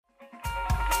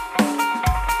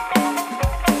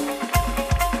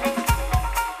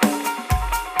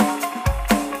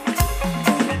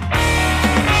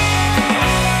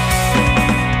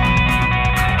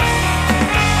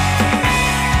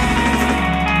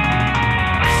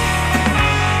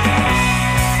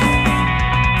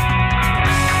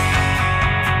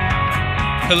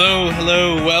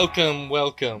Hello,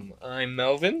 welcome. I'm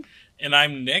Melvin. And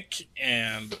I'm Nick,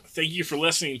 and thank you for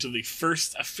listening to the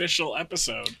first official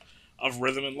episode of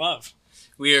Rhythm and Love.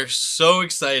 We are so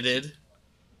excited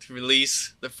to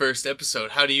release the first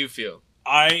episode. How do you feel?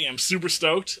 I am super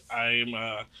stoked. I'm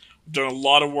done a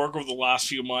lot of work over the last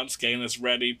few months getting this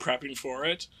ready, prepping for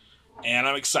it, and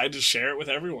I'm excited to share it with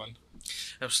everyone.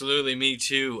 Absolutely, me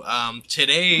too.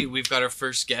 Today we've got our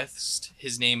first guest.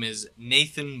 His name is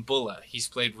Nathan Bulla. He's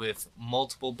played with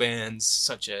multiple bands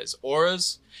such as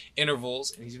Auras,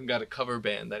 Intervals, and he's even got a cover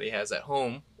band that he has at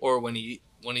home or when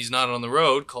he's not on the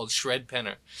road called Shred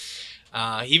Penner.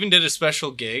 He even did a special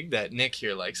gig that Nick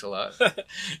here likes a lot.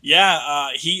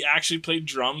 He actually played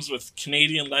drums with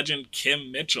Canadian legend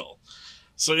Kim Mitchell.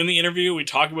 So in the interview, we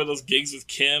talk about those gigs with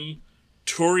Kim,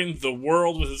 touring the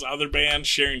world with his other band,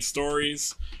 sharing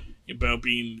stories about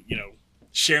being,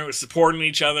 supporting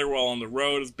each other while on the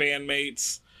road as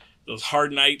bandmates, those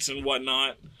hard nights and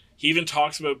whatnot. He even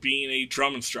talks about being a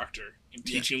drum instructor and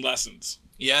teaching lessons.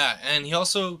 Yeah, and he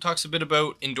also talks a bit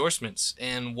about endorsements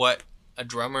and what a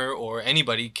drummer or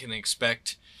anybody can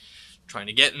expect trying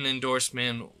to get an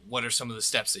endorsement. What are some of the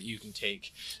steps that you can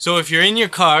take? So if you're in your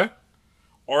car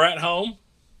or at home,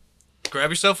 grab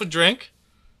yourself a drink.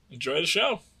 Enjoy the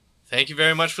show. Thank you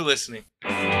very much for listening.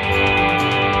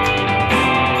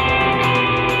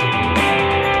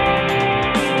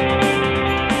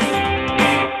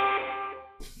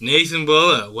 Nathan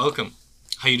Bulla, welcome.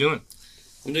 How you doing?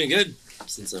 I'm doing good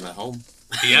since I'm at home.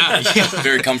 Yeah.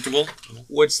 Very comfortable.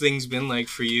 What's things been like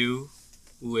for you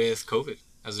with COVID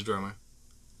as a drummer?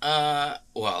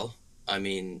 Well, I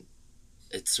mean,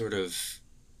 it's sort of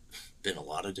been a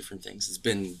lot of different things. It's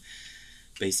been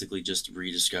basically just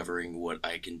rediscovering what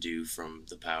I can do from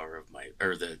the power of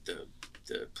the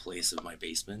place of my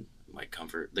basement,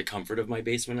 the comfort of my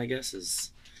basement, I guess,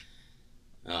 is,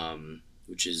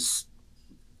 which is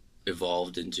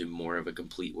evolved into more of a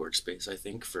complete workspace, I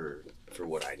think, for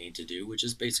what I need to do, which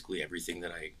is basically everything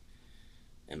that I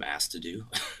am asked to do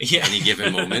at any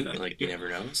given moment. Like, you never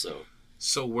know.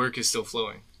 So work is still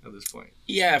flowing at this point.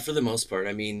 Yeah, for the most part.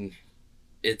 I mean,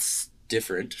 it's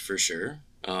different for sure.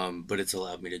 But it's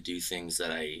allowed me to do things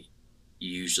that I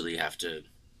usually have to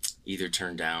either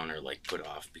turn down or put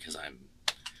off because I'm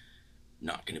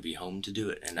not going to be home to do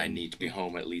it, and I need to be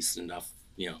home at least enough,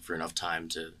 for enough time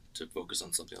to focus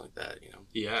on something like that,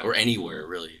 Yeah. Or anywhere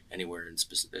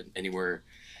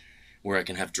where I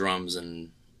can have drums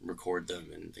and record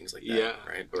them and things like that, yeah.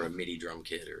 Right? Or a MIDI drum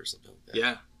kit or something like that.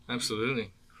 Yeah,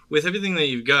 absolutely. With everything that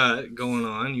you've got going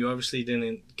on, you obviously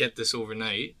didn't get this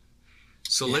overnight.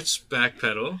 So let's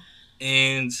backpedal.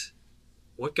 And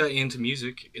what got you into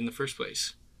music in the first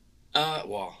place?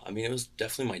 Well, I mean, it was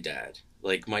definitely my dad.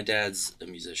 My dad's a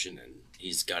musician, and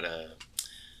he's got a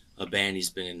band he's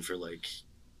been in for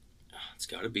it's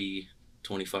got to be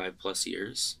 25 plus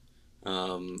years.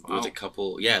 Wow. With a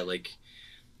couple,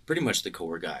 pretty much the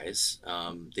core guys.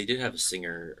 They did have a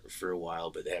singer for a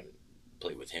while, but they haven't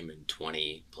played with him in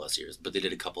 20 plus years. But they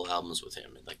did a couple albums with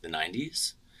him in the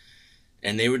 90s.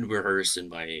 And they would rehearse in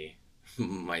my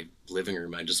living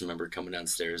room. I just remember coming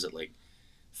downstairs at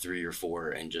 3 or 4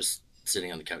 and just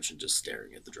sitting on the couch and just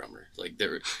staring at the drummer.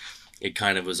 It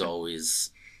kind of was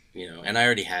always, and I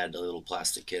already had a little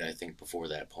plastic kit, I think, before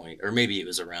that point. Or maybe it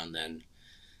was around then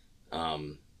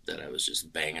that I was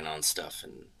just banging on stuff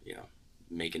and,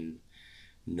 making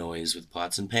noise with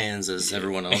pots and pans as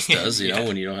everyone else does,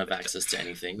 when you don't have access to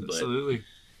anything. But absolutely.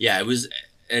 Yeah, it was...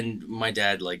 And my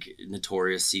dad,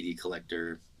 notorious CD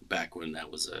collector back when that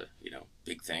was a,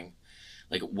 big thing.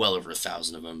 Well over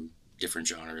 1,000 of them, different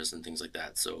genres and things like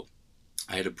that. So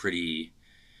I had a pretty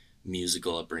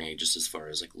musical upbringing just as far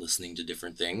as listening to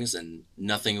different things. And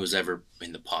nothing was ever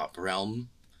in the pop realm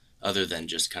other than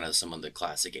just kind of some of the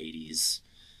classic 80s.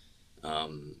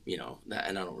 And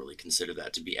I don't really consider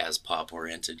that to be as pop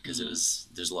oriented because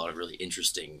there's a lot of really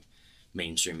interesting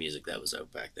mainstream music that was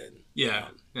out back then. Yeah,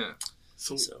 yeah.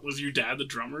 So was your dad the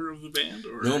drummer of the band?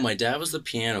 Or? No, my dad was the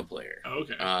piano player. Oh,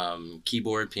 okay.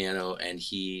 Keyboard, piano, and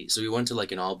we went to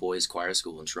an all-boys choir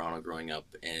school in Toronto growing up,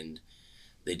 and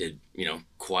they did,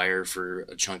 choir for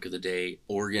a chunk of the day,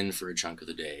 organ for a chunk of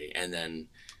the day, and then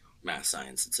math,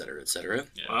 science, et cetera, et cetera.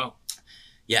 Yeah. Wow.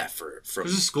 Yeah, from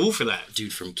there's a school for that.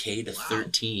 Dude, from K to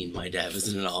 13, my dad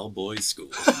was in an all-boys school.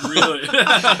 Really?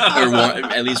 Or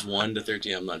at least 1 to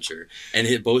 13, I'm not sure.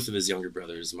 And both of his younger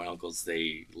brothers, my uncles,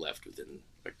 they left within,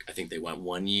 I think they went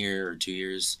 1 year or 2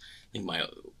 years. I think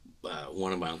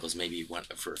one of my uncles maybe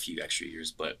went for a few extra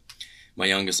years, but my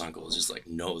youngest uncle was just like,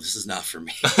 no, this is not for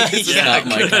me. Yeah, This is not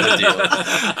my kind of deal.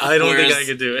 I don't think I Whereas,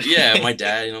 could do it. Yeah, my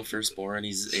dad, firstborn,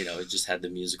 he's, just had the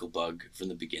musical bug from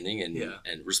the beginning and, Yeah.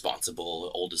 and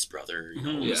responsible oldest brother,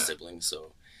 Mhm. oldest Yeah. sibling.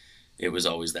 So it was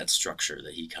always that structure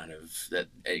that he that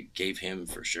it gave him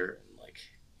for sure. And like,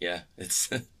 yeah, it's,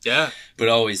 Yeah. but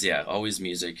always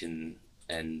music.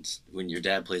 And when your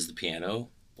dad plays the piano,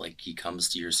 like he comes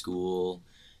to your school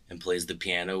and plays the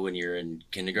piano when you're in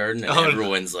kindergarten, and Oh, no.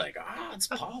 everyone's like, it's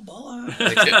Paul Bulla.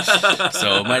 Like,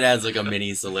 so my dad's like a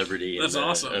mini celebrity That's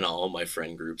awesome. in all my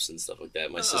friend groups and stuff like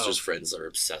that. My Oh. sister's friends are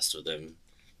obsessed with him.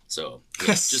 So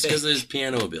That's just because of his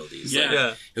piano abilities. Yeah. Like,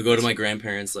 Yeah. he'll go to my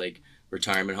grandparents' like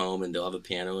retirement home and they'll have a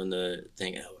piano in the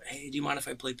thing. Oh, hey, do you mind if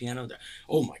I play piano there?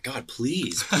 Oh my God,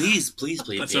 please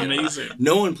play That's piano. amazing.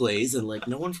 No one plays, and like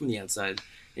no one from the outside.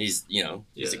 He's he's a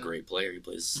Yeah. great player. He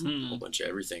plays Mhm. a whole bunch of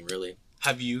everything, really.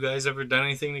 Have you guys ever done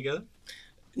anything together?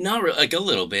 Not really, like a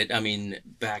little bit. I mean,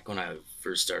 back when I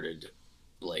first started,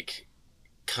 like,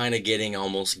 kind of getting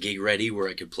almost gig ready, where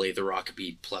I could play the rock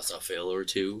beat plus a fill or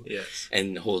two, Yes.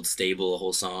 and hold stable a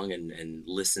whole song and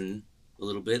listen a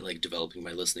little bit, like developing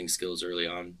my listening skills early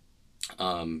on.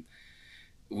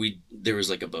 There was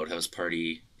like a boathouse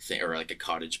party thing, or like a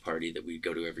cottage party that we'd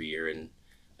go to every year, and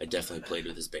I definitely played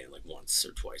with his band like once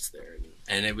or twice there,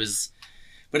 and it was.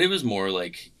 But it was more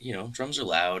like, drums are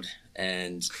loud,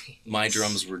 and my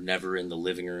drums were never in the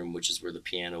living room, which is where the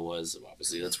piano was.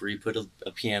 Obviously, that's where you put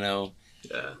a piano.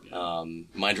 Yeah.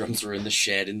 My drums were in the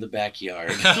shed in the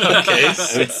backyard. Okay.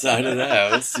 Outside of the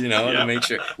house, Yeah. to make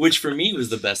sure. Which for me was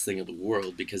the best thing in the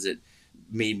world, because it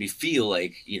made me feel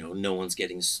like, no one's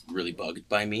getting really bugged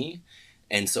by me.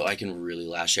 And so I can really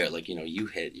lash out. Like,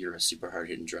 you're a super hard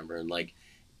hitting drummer. And like,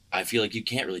 I feel like you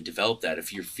can't really develop that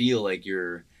if you feel like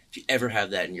if you ever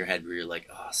have that in your head where you're like,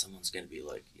 someone's going to be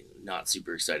like, not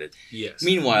super excited. Yes.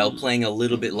 Meanwhile, playing a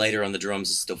little bit lighter on the drums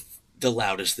is still the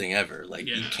loudest thing ever. Like,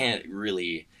 you Yeah. can't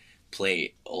really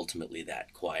play ultimately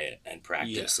that quiet and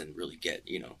practice and really get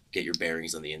your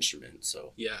bearings on the instrument.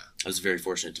 So Yeah. I was very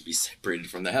fortunate to be separated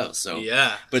from the house. So,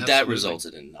 Yeah. but that absolutely.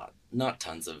 resulted in not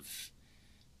tons of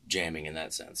jamming in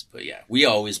that sense. But yeah, we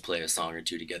always play a song or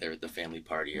two together at the family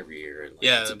party every year. And like,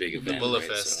 Yeah, it's a big the event. Bulla right?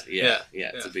 Fest. So, yeah,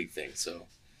 Yeah, it's a yeah. big thing. So,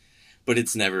 but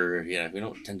it's never, we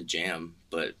don't tend to jam,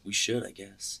 but we should, I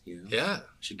guess. Yeah.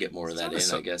 Should get more of Let's that have a in,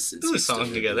 song- I guess. do a it's still song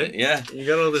working together. it. Yeah. You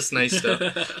got all this nice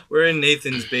stuff. We're in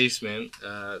Nathan's basement,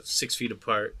 6 feet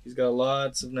apart. He's got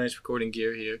lots of nice recording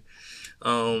gear here,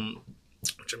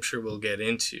 which I'm sure we'll get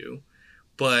into.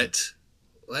 But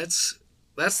that's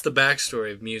the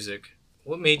backstory of music.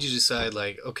 What made you decide,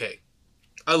 like, okay,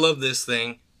 I love this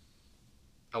thing.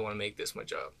 I want to make this my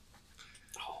job.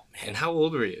 Oh, man. And how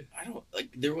old were you? I don't,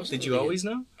 there wasn't Did you really always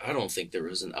know? I don't think there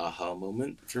was an aha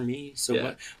moment for me so Yeah.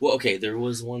 much. Well, okay, there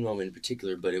was one moment in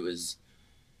particular, but it was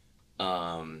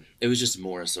just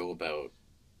more so about,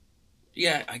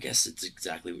 I guess it's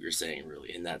exactly what you're saying,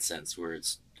 really, in that sense, where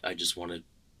I just wanted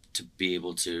to be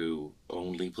able to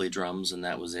only play drums and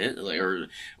that was it, like,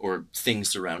 or things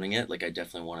surrounding it. Like, I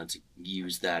definitely wanted to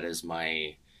use that as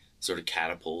my sort of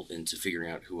catapult into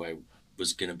figuring out who I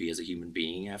was going to be as a human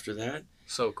being after that.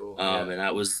 So cool. And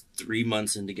that was 3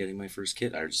 months into getting my first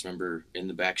kit. I just remember in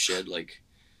the back shed, like,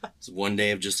 it was one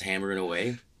day of just hammering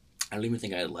away. I don't even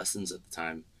think I had lessons at the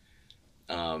time.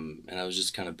 And I was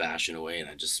just kind of bashing away, and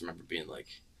I just remember being like,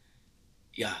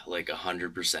 yeah, like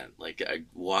 100%. Like, I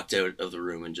walked out of the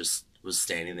room and just was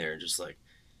standing there and just like,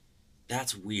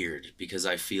 that's weird, because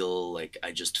I feel like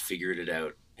I just figured it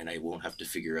out, and I won't have to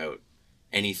figure out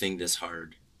anything this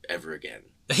hard ever again.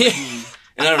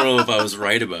 And I don't know if I was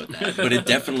right about that, but it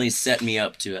definitely set me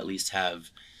up to at least have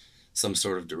some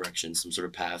sort of direction, some sort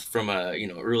of path from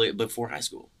early before high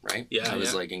school, right? Yeah, I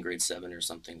was yeah. like in grade 7 or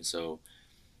something. So,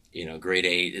 grade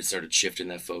 8, it started shifting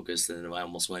that focus. And then I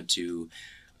almost went to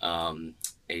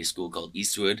a school called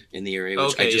Eastwood in the area,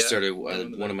 which Okay, I just yeah. started. I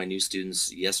remember One that. of my new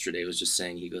students yesterday was just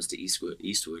saying he goes to Eastwood.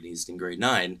 He's in grade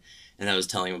 9, and I was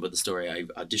telling him about the story. I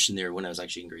auditioned there when I was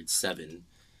actually in grade 7.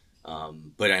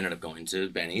 But I ended up going to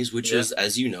Benny's, which Yeah. was,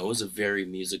 as you know, is a very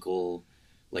musical,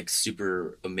 like,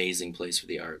 super amazing place for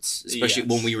the arts, especially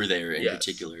Yes. when we were there in Yes.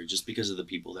 particular, just because of the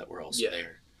people that were also Yeah.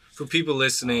 there. For people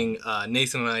listening,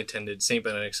 Nathan and I attended St.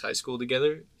 Benedict's High School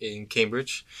together in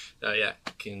Cambridge.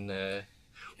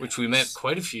 Which we met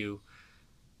quite a few.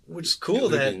 Which is It cool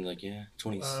would have that, been like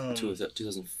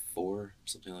 2004,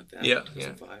 something like that. Yeah,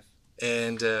 2005.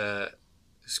 and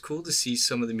it's cool to see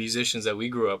some of the musicians that we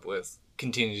grew up with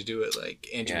continue to do it, like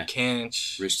Andrew Yeah.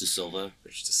 Canch, Rich De Silva.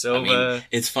 Rich De Silva. I mean,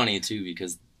 it's funny too,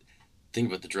 because think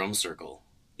about the drum circle.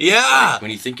 yeah, Like, when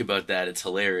you think about that, it's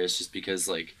hilarious, just because,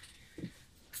 like,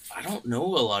 I don't know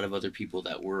a lot of other people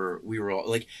that we were all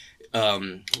like,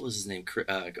 what was his name?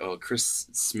 Chris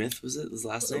Smith was it his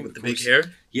last name? With the big hair?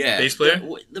 Yeah. Bass player?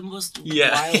 The most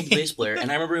Yeah. wild bass player. And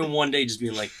I remember him one day just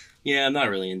being like, yeah, I'm not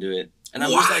really into it. And I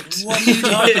was What? like, what are you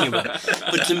talking about?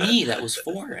 But to me, that was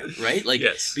foreign, right? Like,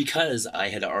 Yes. because I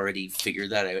had already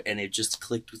figured that out and it just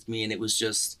clicked with me and it was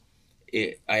just,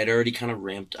 I had already kind of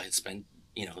ramped, I had spent,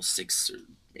 6 or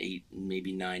 8,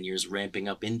 maybe 9 years ramping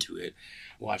up into it,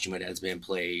 watching my dad's band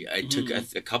play. I took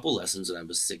a couple lessons when I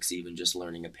was 6, even just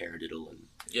learning a paradiddle and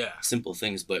Yeah. simple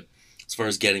things. But as far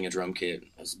as getting a drum kit,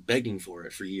 I was begging for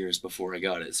it for years before I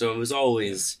got it. So it was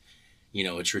always,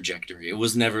 a trajectory. It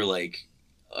was never like,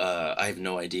 I have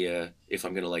no idea if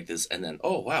I'm going to like this. And then,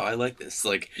 oh, wow, I like this.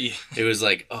 Like, Yeah. it was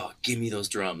like, oh, give me those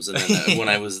drums. And then when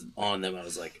I was on them, I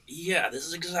was like, yeah, this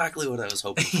is exactly what I was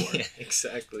hoping for. Yeah,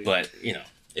 exactly. But,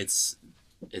 it's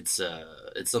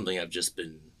something I've just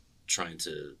been trying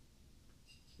to,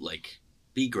 like,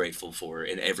 be grateful for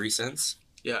in every sense.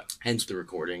 Yeah. Hence the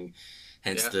recording,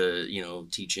 hence Yeah. the,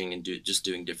 teaching and just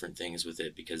doing different things with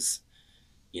it because,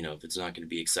 if it's not going to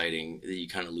be exciting, you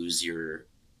kind of lose your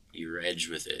edge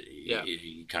with it.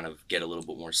 You kind of get a little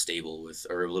bit more stable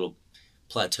or a little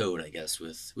plateaued, I guess,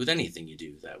 with anything you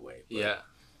do that way. But yeah.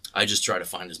 I just try to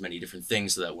find as many different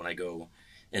things so that when I go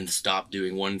and stop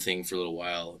doing one thing for a little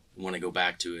while, when I go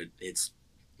back to it, it's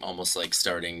almost like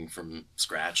starting from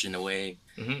scratch in a way.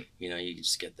 Mhm. You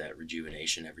just get that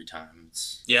rejuvenation every time.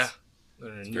 It's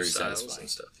Learning new very styles satisfying. and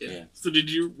stuff. Yeah. So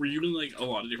were you in like a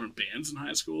lot of different bands in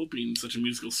high school? Being such a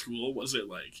musical school, was it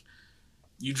like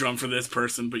you drummed for this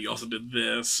person, but you also did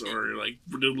this, or like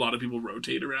did a lot of people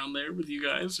rotate around there with you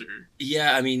guys? Or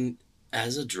Yeah, I mean,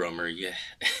 as a drummer,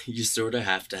 you sort of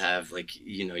have to have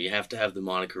you have to have the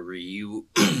moniker where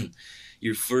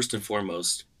you're first and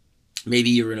foremost. Maybe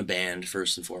you're in a band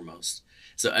first and foremost.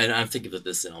 So, and I'm thinking of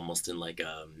this in like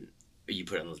you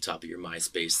put it on the top of your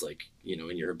MySpace, like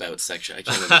in your about section. I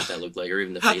can't remember what that looked like, or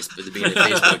even the beginning of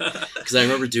Facebook, because I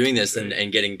remember doing this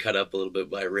and getting cut up a little bit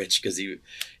by Rich because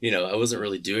I wasn't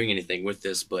really doing anything with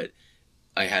this, but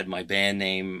I had my band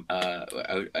name.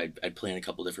 I'd play in a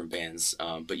couple different bands,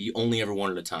 but you only ever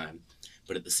one at a time.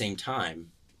 But at the same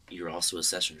time, you're also a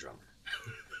session drummer.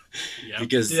 yeah,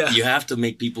 Because Yeah. you have to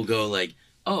make people go like,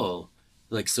 oh,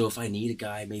 like, so if I need a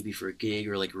guy maybe for a gig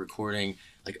or like a recording,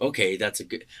 like, okay, that's a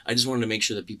good, I just wanted to make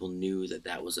sure that people knew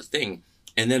that was a thing.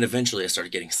 And then eventually I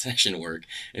started getting session work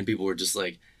and people were just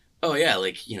like, oh yeah,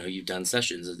 like, you've done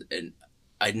sessions, and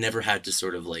I never had to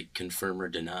sort of like confirm or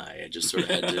deny. I just sort of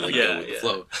had to like go with the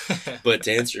flow. But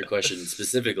to answer your question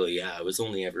specifically, yeah, I was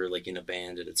only ever like in a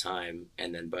band at a time.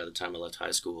 And then by the time I left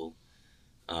high school,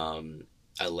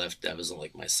 I left, that was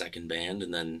like my second band,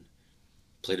 and then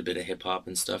played a bit of hip hop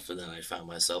and stuff. And then I found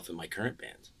myself in my current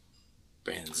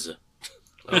bands.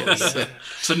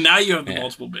 So now you have the Yeah.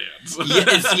 multiple bands.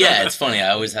 It's funny. I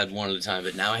always had one at a time,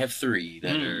 but now I have 3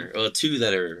 that are, well, 2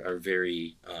 that are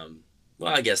very,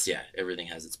 well, I guess, yeah, everything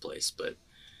has its place, but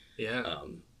Yeah.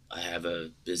 I have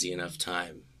a busy enough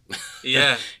time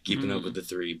Yeah. keeping up with the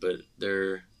 3, but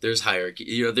there's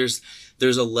hierarchy.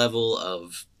 There's a level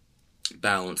of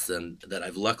balance that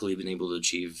I've luckily been able to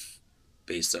achieve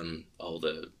based on all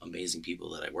the amazing people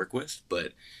that I work with,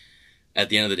 but at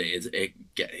the end of the day,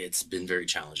 it's been very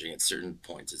challenging. At certain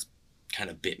points, it's kind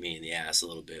of bit me in the ass a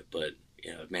little bit, but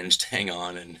I've managed to hang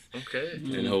on and Okay.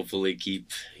 and hopefully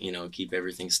keep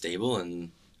everything stable.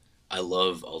 And I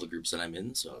love all the groups that I'm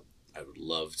in, so I would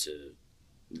love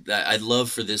I'd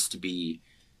love for this to be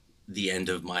the end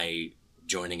of my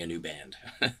joining a new band.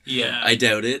 Yeah. I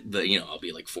doubt it, but I'll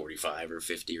be like 45 or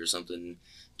 50 or something,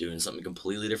 doing something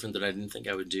completely different that I didn't think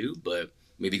I would do, but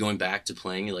maybe going back to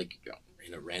playing like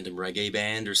in a random reggae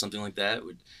band or something like that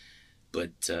would.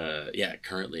 But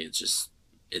currently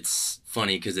it's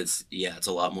funny because it's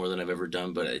a lot more than I've ever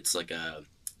done, but it's like a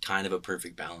kind of a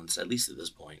perfect balance, at least at this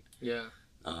point. Yeah.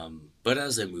 But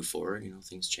as I move forward,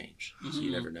 things change, so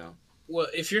you never know. Well,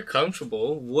 if you're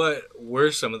comfortable, what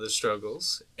were some of the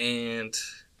struggles? And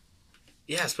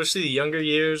yeah, especially the younger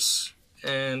years,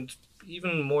 and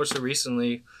even more so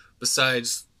recently,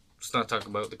 besides, let's not talk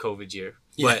about the COVID year.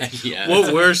 But Yeah.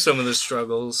 what were some of the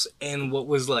struggles, and what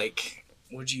was like,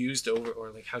 what'd you use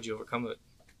how'd you overcome it?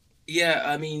 Yeah,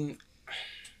 I mean,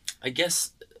 I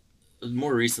guess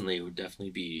more recently it would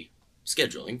definitely be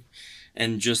scheduling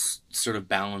and just sort of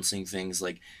balancing things.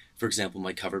 Like, for example,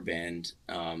 my cover band,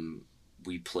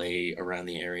 we play around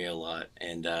the area a lot,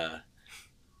 and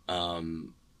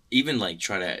even like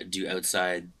try to do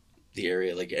outside the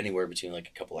area, like anywhere between like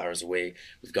a couple hours away.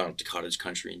 We've gone up to Cottage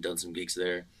Country and done some gigs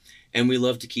there. And we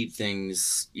love to keep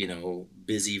things,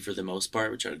 busy for the most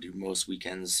part. We try to do most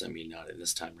weekends. I mean, not at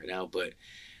this time right now, but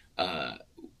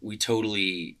we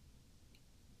totally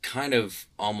kind of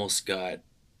almost got,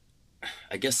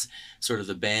 I guess, sort of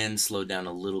the band slowed down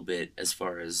a little bit as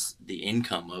far as the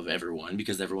income of everyone,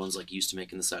 because everyone's like used to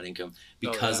making the side income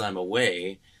because I'm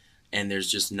away, and there's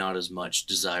just not as much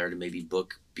desire to maybe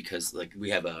book, because like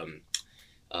we have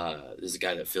there's a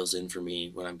guy that fills in for me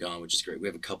when I'm gone, which is great. We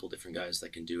have a couple different guys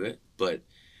that can do it, but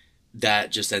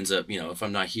that just ends up, if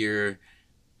I'm not here,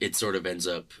 it sort of ends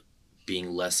up being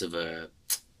less of a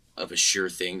sure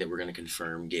thing that we're going to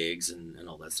confirm gigs and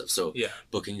all that stuff. So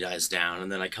booking dies down,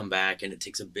 and then I come back and it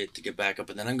takes a bit to get back up,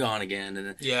 and then I'm gone again.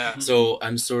 And then, so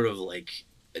I'm sort of like,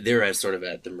 they're sort of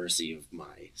at the mercy of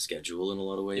my schedule in a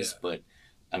lot of ways. But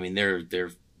I mean,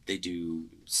 they do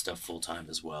stuff full time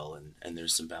as well. And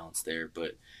there's some balance there,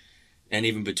 and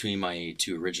even between my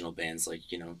two original bands, like,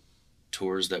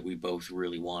 tours that we both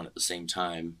really want at the same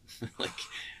time, like,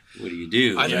 what do you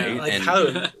do? I right? like and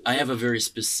how I have a very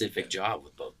specific job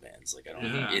with both bands. Like, I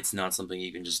don't. It's not something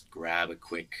you can just grab a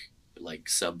quick like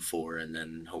sub for and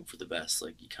then hope for the best.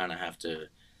 Like, you kind of have to.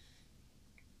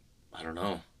 I don't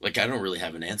know. Like, I don't really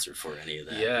have an answer for any of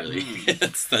that. Yeah, really.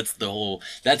 That's the whole.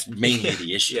 That's mainly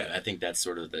the issue. I think that's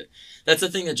sort of that's the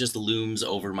thing that just looms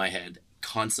over my head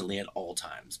constantly at all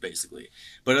times, basically.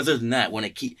 But other than that, when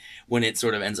it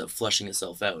sort of ends up flushing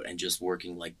itself out and just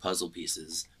working like puzzle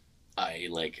pieces, I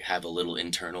like have a little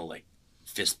internal like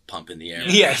fist pump in the air.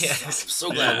 I'm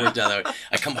so glad it worked out that way.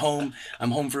 I come home,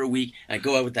 I'm home for a week, and I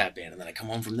go out with that band, and then I come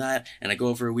home from that, and I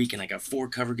go out for a week, and I got 4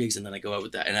 cover gigs, and then I go out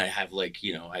with that, and I have like,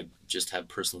 I just have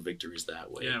personal victories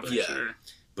that way.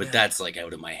 But that's like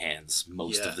out of my hands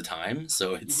most of the time,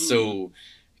 so it's so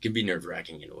it can be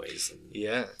nerve-wracking in ways.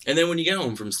 And then when you get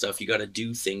home from stuff, you got to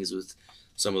do things with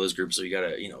some of those groups, so you got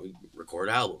to record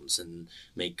albums and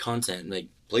make content, make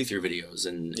playthrough videos,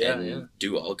 and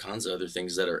do all kinds of other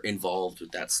things that are involved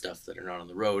with that stuff that are not on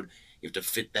the road. You have to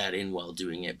fit that in while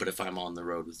doing it. But if I'm on the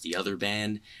road with the other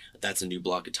band, that's a new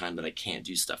block of time that I can't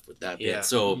do stuff with that band.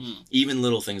 So even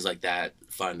little things like that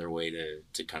find their way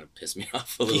to kind of piss me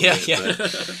off a little bit.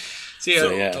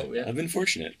 But, I've been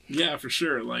fortunate. Yeah, for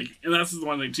sure. Like, and that's the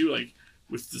one thing too, like,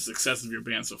 with the success of your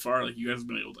band so far, like, you guys have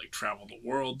been able to like travel the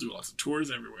world, do lots of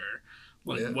tours everywhere.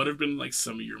 Like, what have been like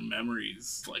some of your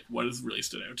memories? Like, what has really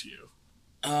stood out to you?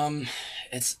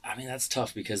 That's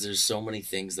tough because there's so many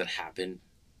things that happen,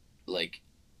 like,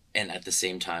 and at the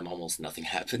same time, almost nothing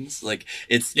happens. Like,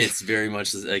 it's very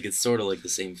much like, it's sort of like the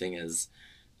same thing as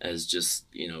just,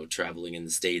 traveling in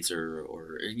the States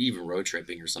or even road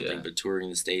tripping or something, but touring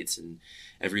the States, and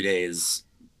every day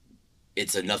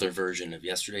it's another version of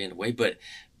yesterday in a way. But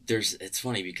it's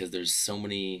funny because there's so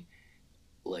many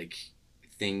like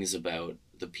things about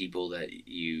the people that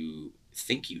you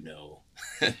think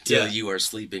till you are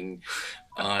sleeping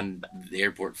on the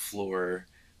airport floor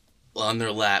on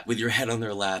their lap with your head on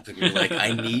their lap, and you're like,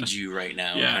 I need you right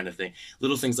now, kind of thing.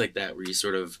 Little things like that where you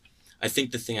sort of, I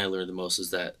think the thing I learned the most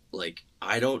is that, like,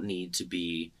 I don't need to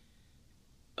be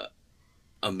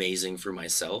amazing for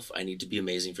myself. I need to be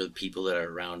amazing for the people that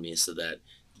are around me so that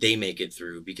they make it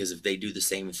through, because if they do the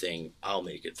same thing, I'll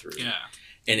make it through.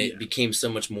 And it became so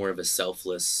much more of a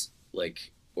selfless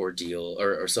like ordeal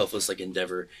or selfless like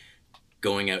endeavor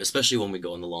going out, especially when we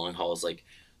go on the long hauls. Like,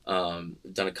 done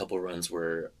a couple runs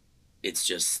where it's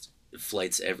just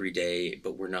flights every day,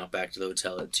 but we're not back to the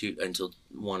hotel until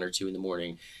 1 or 2 in the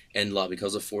morning, and lobby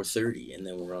calls at 4:30, and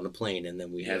then we're on a plane, and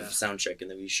then we have sound check,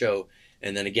 and then we show,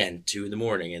 and then again 2 in the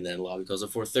morning, and then lobby calls at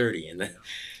 4:30, and then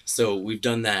so we've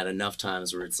done that enough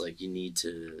times where it's like you need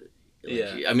to.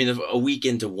 Like, I mean, a week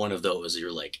into one of those,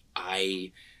 you're like,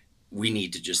 we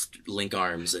need to just link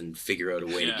arms and figure out a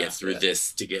way to get through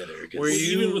this together.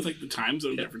 Even with like the time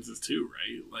zone differences too,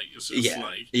 right? Like, it's just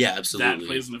absolutely. That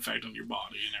plays an effect on your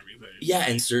body and everything. Yeah,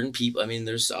 and certain people, I mean,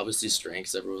 there's obviously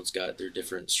strengths. Everyone's got their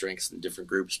different strengths in different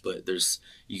groups, but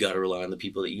you got to rely on the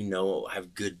people that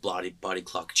have good body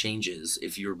clock changes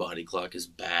if your body clock is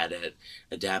bad at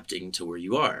adapting to where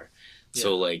you are.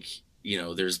 So like,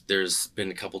 there's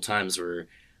been a couple times where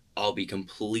I'll be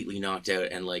completely knocked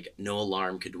out and like no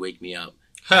alarm could wake me up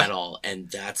at all, and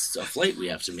that's a flight we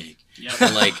have to make.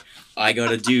 And like, I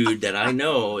got a dude that I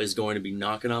know is going to be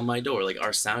knocking on my door. Like,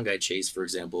 our sound guy Chase, for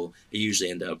example, I usually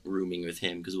end up rooming with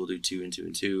him because we'll do 2 and 2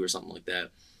 and 2 or something like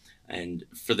that. And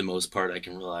for the most part, I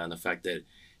can rely on the fact that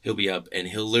he'll be up and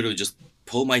he'll literally just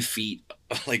pull my feet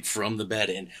like from the bed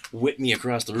and whip me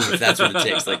across the room if that's what it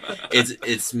takes. Like,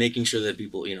 it's making sure that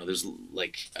people, there's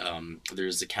like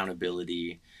there's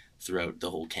accountability throughout the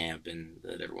whole camp and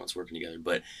that everyone's working together.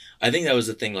 But I think that was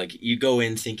the thing, like, you go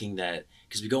in thinking that,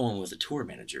 because we go on with a tour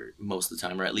manager most of the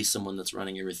time, or at least someone that's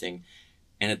running everything,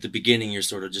 and at the beginning you're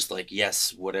sort of just like,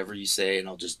 yes, whatever you say and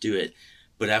I'll just do it.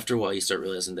 But after a while, you start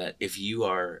realizing that if you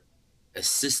are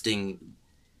assisting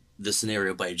the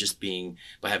scenario by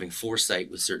having foresight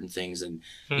with certain things, and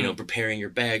preparing your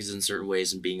bags in certain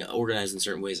ways and being organized in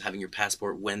certain ways, having your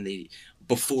passport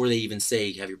before they even say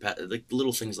you have your like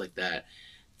little things like that,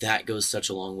 that goes such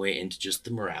a long way into just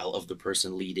the morale of the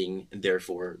person leading, and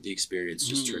therefore the experience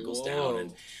just trickles down.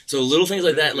 And so little things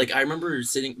like that, like I remember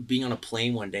being on a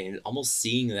plane one day and almost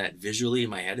seeing that visually in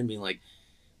my head and being like,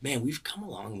 man, we've come a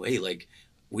long way. Like,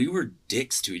 we were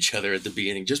dicks to each other at the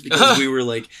beginning just because we were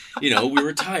like, we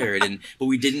were tired, but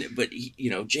we didn't, but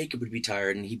Jacob would be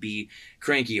tired and he'd be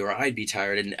cranky, or I'd be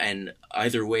tired, and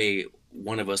either way,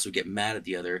 one of us would get mad at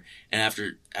the other. And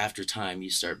after time, you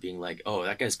start being like, oh,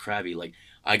 that guy's crabby. Like,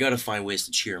 I got to find ways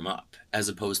to cheer him up as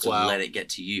opposed to let it get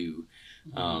to you.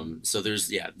 So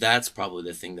that's probably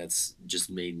the thing that's just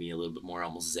made me a little bit more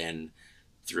almost zen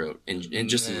throughout, and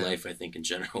just in life, I think, in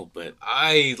general. But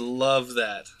I love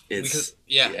that. It's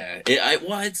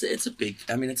it's a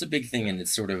big thing, and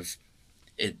it's sort of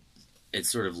it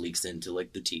sort of leaks into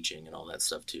like the teaching and all that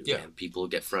stuff too. Yeah. And people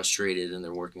get frustrated and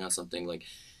they're working on something, like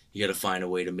you got to find a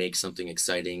way to make something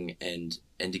exciting and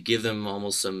to give them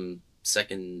almost a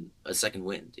second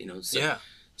wind,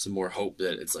 some more hope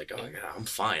that it's like, oh yeah, I'm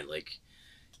fine. Like,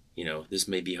 this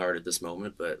may be hard at this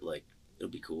moment, but like, it'll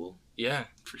be cool. Yeah,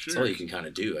 for sure. That's all you can kind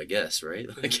of do, I guess, right?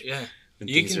 Like, yeah.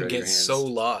 You can get so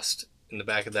lost in the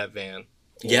back of that van.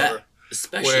 Yeah.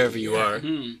 Especially wherever you are.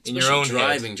 In your own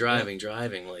driving.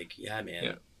 Like, yeah,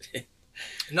 man. Yeah.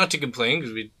 Not to complain,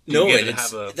 because we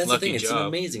that's have a the lucky thing. It's job. an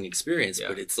amazing experience,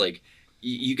 but it's like,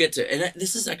 you get to, and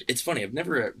this is actually, it's funny, I've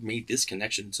never made this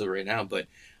connection until right now, but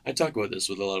I talk about this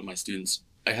with a lot of my students.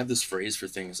 I have this phrase for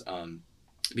things,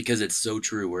 because it's so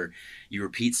true, where you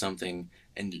repeat something,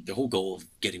 and the whole goal of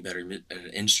getting better at an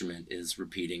instrument is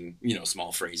repeating,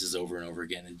 small phrases over and over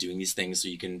again, and doing these things so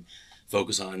you can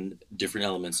focus on different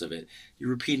elements of it. You're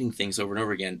repeating things over and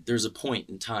over again. There's a point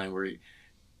in time where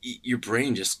your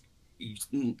brain just,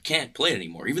 you can't play it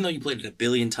anymore, even though you played it a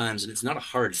billion times, and it's not a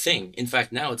hard thing. In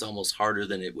fact, now it's almost harder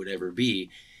than it would ever be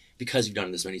because you've done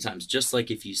it this many times. Just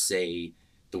like if you say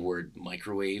the word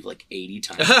microwave like 80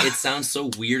 times, it sounds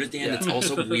so weird at the end. It's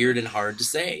also weird and hard to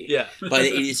say. Yeah. By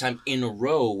the 80th time in a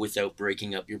row, without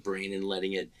breaking up your brain and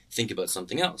letting it think about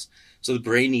something else. So the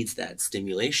brain needs that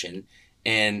stimulation.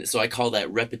 And so I call that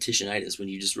repetitionitis, when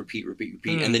you just repeat,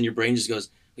 and then your brain just goes,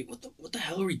 wait, what the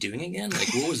hell are we doing again?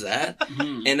 Like, what was that?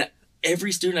 And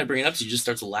every student I bring it up to just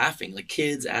starts laughing. Like,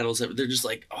 kids, adults, they're just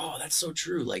like, oh, that's so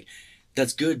true. Like,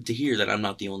 that's good to hear that I'm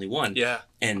not the only one. Yeah.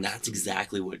 And that's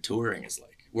exactly what touring is like.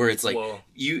 Where it's like,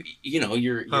 you're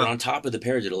on top of the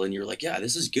paradiddle, and you're like, yeah,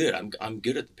 this is good. I'm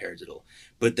good at the paradiddle.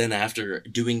 But then after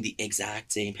doing the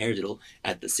exact same paradiddle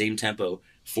at the same tempo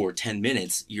for 10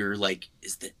 minutes, you're like,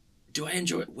 do I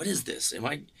enjoy it? What is this?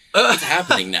 What's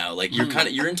happening now? Like,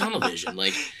 you're in tunnel vision.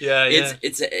 Like,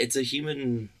 it's a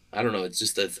human, I don't know. It's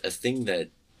just a thing that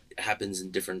happens in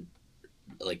different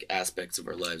like aspects of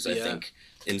our lives. I think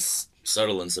in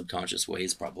subtle and subconscious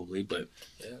ways, probably. But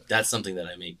that's something that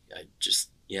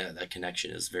that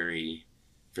connection is very,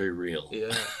 very real.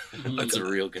 Yeah. That's a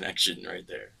real connection right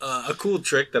there. A cool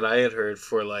trick that I had heard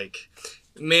for, like,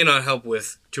 may not help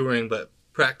with touring, but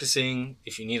practicing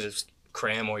if you need a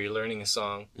cram or you're learning a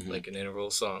song, like an interval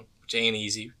song, which ain't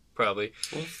easy, probably.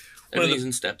 Well, everything's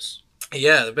in steps.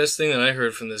 Yeah, the best thing that I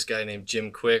heard from this guy named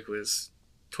Jim Quick was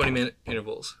 20-minute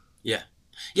intervals. Yeah.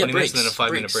 20 minutes and then a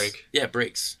 5-minute break. Yeah,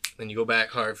 breaks. Then you go back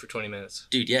hard for 20 minutes.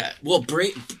 Dude, yeah. Well,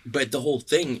 but the whole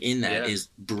thing in that is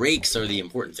breaks are the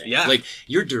important thing. Yeah. Like,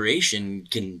 your duration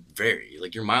can vary.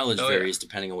 Like, your mileage varies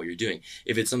depending on what you're doing.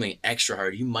 If it's something extra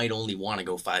hard, you might only want to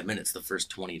go 5 minutes the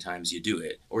first 20 times you do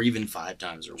it. Or even 5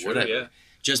 times or whatever. Yeah.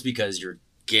 Just because you're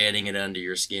getting it under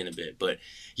your skin a bit. But,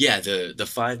 yeah, the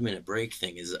 5-minute break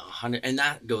thing is 100... And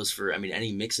that goes for... I mean,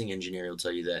 any mixing engineer will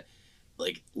tell you that,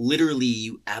 like, literally,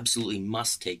 you absolutely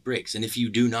must take breaks. And if you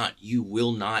do not, you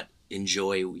will not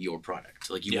enjoy your product.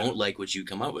 Like, you won't like what you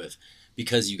come up with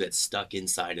because you get stuck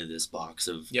inside of this box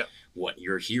of what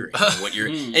you're hearing. And what you're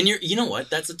and you know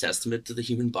what? That's a testament to the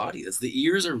human body. The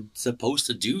ears are supposed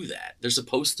to do that. They're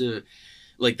supposed to,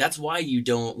 like, that's why you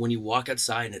don't, when you walk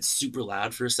outside and it's super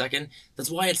loud for a second,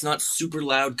 that's why it's not super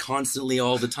loud constantly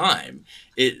all the time.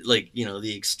 It, like,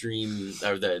 the extreme,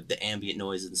 or the ambient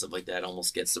noises and stuff like that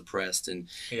almost gets suppressed, and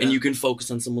you can focus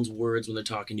on someone's words when they're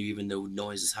talking to you, even though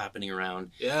noise is happening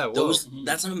around. Yeah,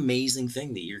 that's an amazing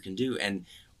thing the ear can do, and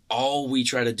all we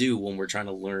try to do when we're trying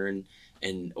to learn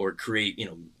or create,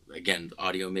 again,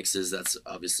 audio mixes, that's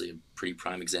obviously a pretty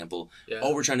prime example. Yeah.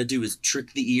 All we're trying to do is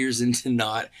trick the ears into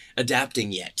not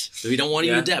adapting yet. So we don't want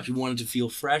you to adapt. We want it to feel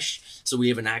fresh, so we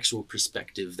have an actual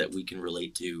perspective that we can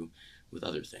relate to with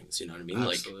other things. You know what I mean?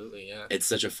 Absolutely, yeah. It's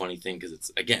such a funny thing because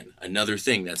it's, again, another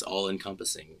thing that's all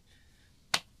encompassing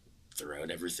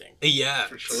throughout everything. Yeah,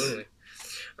 For sure.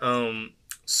 absolutely.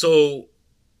 So,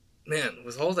 man,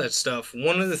 with all that stuff,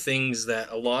 one of the things that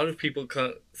a lot of people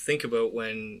think about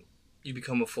when you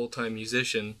become a full-time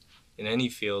musician in any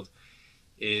field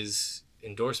is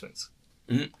endorsements.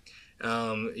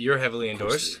 You're heavily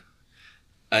endorsed.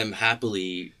 I'm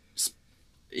happily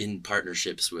in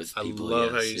partnerships with people. I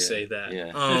love how you say that.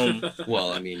 Yeah.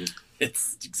 Well, I mean,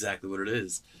 it's exactly what it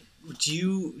is. Do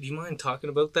you mind talking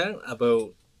about that?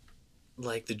 About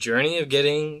like the journey of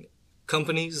getting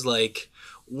companies? Like,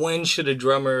 when should a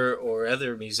drummer or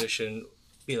other musician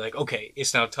be like, okay,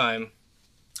 it's now time?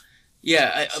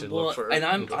 Yeah, Look for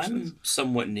I'm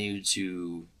somewhat new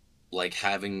to like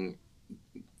having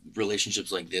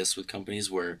relationships like this with companies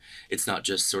where it's not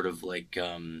just sort of like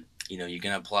you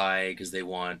can apply because they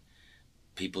want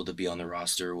people to be on the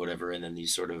roster or whatever, and then you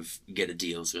sort of get a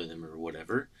deal through them or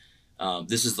whatever.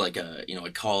 This is like I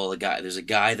call a guy. There's a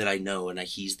guy that I know, and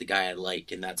he's the guy I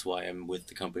like, and that's why I'm with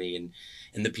the company.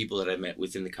 And the people that I met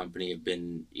within the company have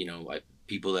been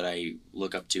people that I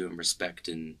look up to and respect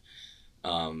and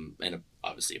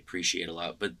obviously appreciate a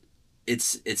lot. But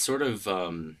it's sort of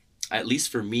at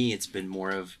least for me, it's been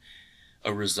more of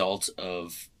a result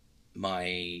of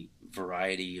my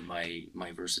variety,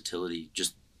 my versatility,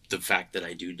 just the fact that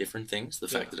I do different things, the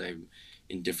fact that I'm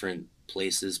in different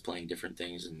places playing different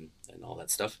things and all that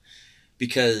stuff.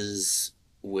 Because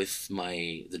with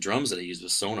the drums that I use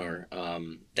with Sonar,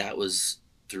 that was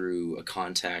through a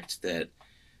contact that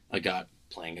I got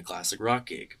playing a classic rock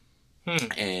gig.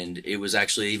 And it was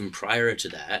actually even prior to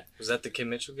that. Was that the Kim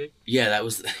Mitchell gig? Yeah, that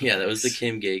was the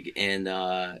Kim gig, and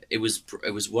it was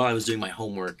while I was doing my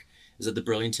homework. It was at the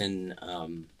Burlington,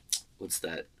 what's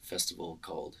that festival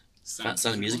called? Sound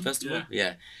of Music Festival.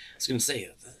 Yeah. I was gonna say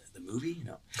the movie,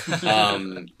 no.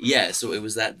 Yeah, so it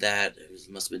was that it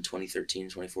must have been 2013,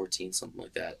 2014, something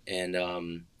like that,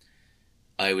 and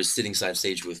I was sitting side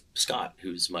stage with Scott,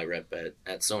 who's my rep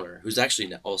at Sonar, who's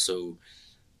actually also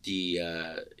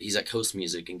he's at Coast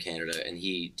Music in Canada, and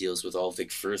he deals with all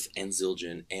Vic Firth and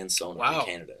Zildjian and Sonar in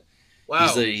Canada. Wow.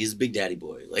 He's a big daddy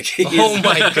boy. Like, oh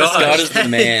my god, Scott is the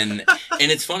man.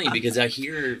 And it's funny because I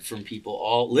hear from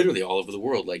people literally all over the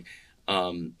world. Like,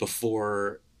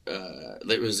 before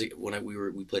it was when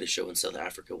we played a show in South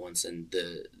Africa once, and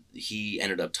he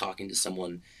ended up talking to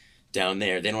someone down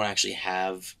there. They don't actually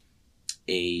have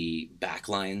a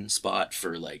backline spot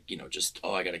for just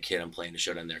I got a kid, I'm playing a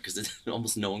show down there, because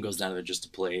almost no one goes down there just to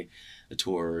play a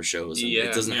tour or shows, and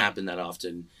it doesn't happen that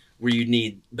often where you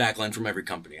need backline from every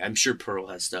company. I'm sure Pearl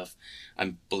has stuff,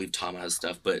 I believe Tom has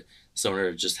stuff, but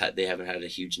Sonar they haven't had a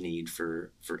huge need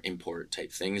for import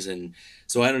type things. And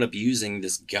so I ended up using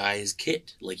this guy's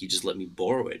kit. Like, he just let me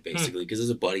borrow it basically because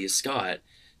there's a buddy of Scott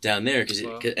down there,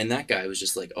 and that guy was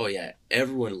just like, oh yeah,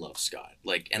 everyone loves Scott.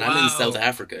 Like, and I'm in South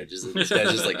Africa. This guy's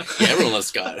just like, yeah, everyone loves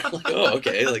Scott. I'm like, oh,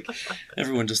 okay. Like,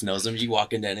 everyone just knows him. You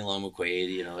walk into any Long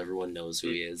McQuaid, everyone knows who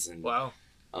he is. And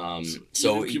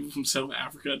so people from South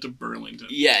Africa to Burlington.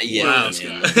 Yeah. Wow.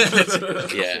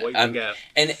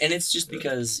 And it's just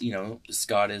because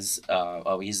Scott is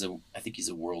I think he's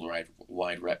a worldwide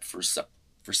rep for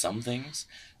some things.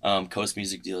 Coast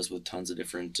Music deals with tons of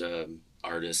different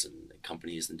artists and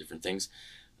companies and different things,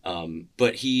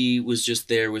 but he was just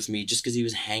there with me just because he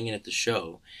was hanging at the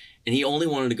show, and he only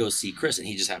wanted to go see Chris, and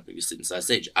he just happened to be sitting side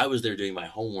stage. I was there doing my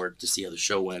homework to see how the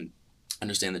show went,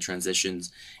 understand the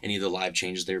transitions, any of the live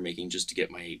changes they were making, just to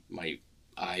get my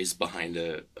eyes behind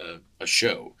a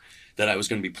show that I was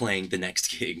going to be playing the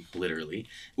next gig, literally,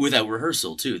 without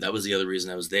rehearsal too. That was the other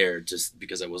reason I was there, just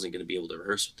because I wasn't going to be able to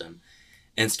rehearse with them.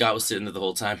 And Scott was sitting there the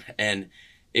whole time, and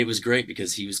it was great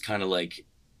because he was kind of like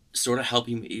sort of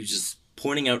helping me. He was just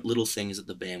pointing out little things that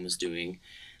the band was doing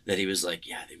that he was like,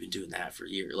 yeah, they've been doing that for a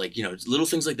year. Like, little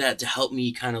things like that to help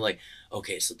me kind of like,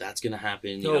 okay, so that's going to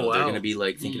happen. They're going to be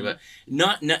like thinking about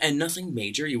and nothing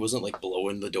major. He wasn't like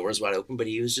blowing the doors wide open, but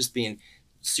he was just being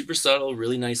super subtle,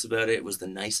 really nice about it. Was the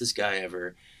nicest guy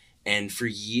ever. And for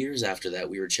years after that,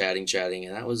 we were chatting,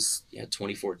 and that was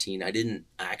 2014. I didn't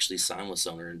actually sign with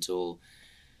Sonar until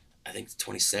I think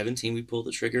 2017 we pulled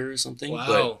the trigger or something.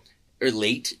 Wow. Or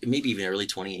late, maybe even early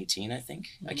 2018, I think.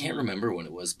 I can't remember when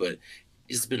it was, but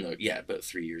it's been about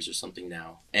 3 years or something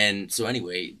now. And so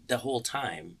anyway, the whole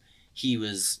time he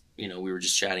was, we were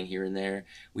just chatting here and there.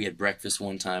 We had breakfast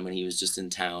one time when he was just in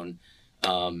town,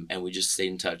 and we just stayed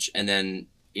in touch. And then,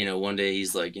 one day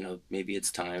he's like, maybe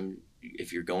it's time,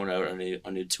 if you're going out on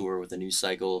a tour with a new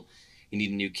cycle, you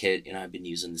need a new kit. I've been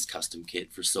using this custom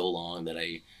kit for so long that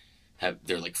I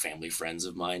they're like family friends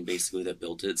of mine basically that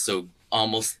built it. So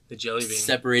almost The jelly bean.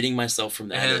 separating myself from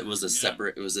that, Yeah. it was a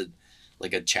separate, it was a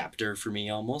like a chapter for me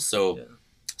almost. So Yeah.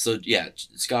 so yeah,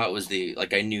 Scott was the,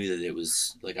 like, I knew that it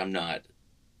was like, I'm not,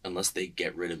 unless they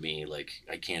get rid of me, like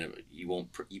I can't, you won't,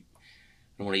 I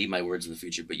don't want to eat my words in the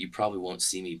future, but you probably won't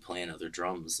see me playing other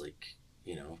drums, like,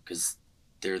 you know, because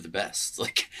they're the best.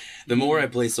 Like, the more I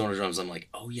play Sonor drums, I'm like,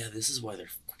 oh yeah, this is why they're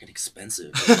fucking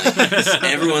expensive. And, like,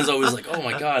 everyone's always like, oh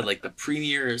my god, like the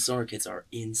premier Sonor kits are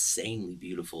insanely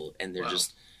beautiful, and they're Wow.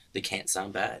 just, they can't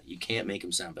sound bad. You can't make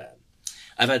them sound bad.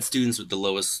 I've had students with the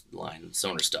lowest line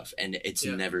Sonor stuff, and it's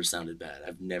Yeah. never sounded bad.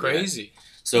 I've never had- Crazy.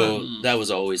 So Hmm. that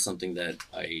was always something that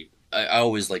I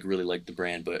always like really liked the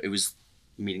brand, but it was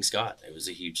meeting Scott. It was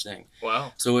a huge thing.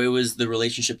 Wow. So it was the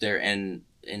relationship there, and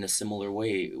in a similar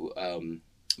way,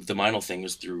 the Meinl thing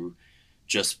was through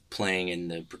just playing in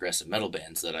the progressive metal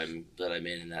bands that I'm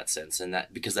in that sense, and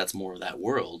that because that's more of that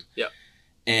world. Yeah.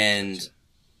 And Gotcha.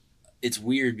 it's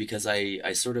weird because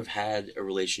I sort of had a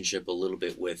relationship a little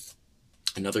bit with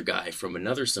another guy from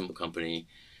another cymbal company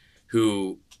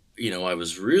who, you know, I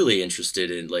was really interested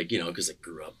in, like, you know, because I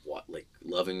grew up like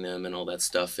loving them and all that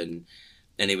stuff, and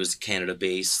he was Canada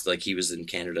based, like he was in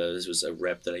Canada. This was a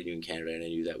rep that I knew in Canada, and I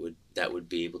knew that would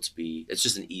be able to be. It's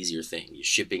just an easier thing. You're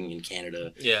shipping in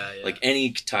Canada, Yeah. like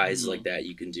any ties like that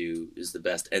you can do is the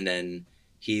best. And then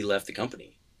he left the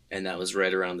company, and that was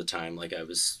right around the time like I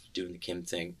was doing the Kim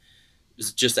thing. It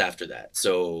was just after that,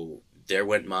 so there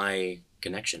went my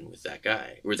connection with that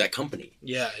guy or that company.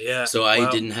 Yeah. So I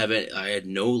Wow. didn't have it. I had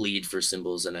no lead for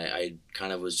cymbals, and I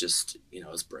kind of was just, you know,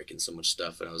 I was breaking so much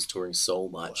stuff, and I was touring so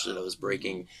much that I was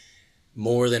breaking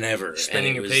more than ever.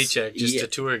 Spending And a it was- paycheck just yeah, to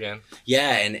tour again.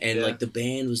 yeah, and Yeah. like the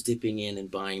band was dipping in and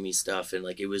buying me stuff, and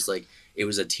like it was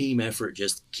a team effort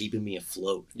just keeping me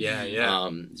afloat. Yeah.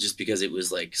 Just because it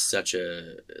was like such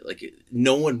a, like,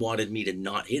 no one wanted me to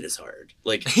not hit as hard.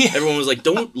 Like Yeah. everyone was like,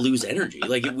 don't lose energy.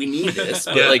 Like we need this,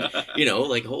 but Yeah. like, you know,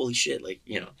 like holy shit, like,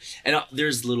 you know. And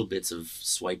there's little bits of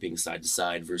swiping side to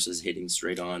side versus hitting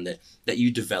straight on that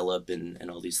you develop, and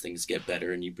all these things get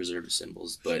better, and you preserve your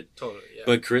cymbals. But Totally. Yeah.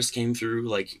 but Chris came through,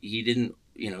 like he didn't,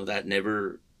 you know, that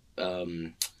never,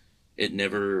 it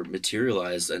never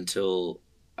materialized until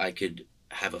I could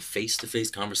have a face-to-face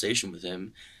conversation with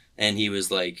him, and he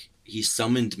was like, he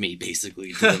summoned me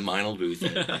basically to the Meinl booth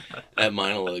at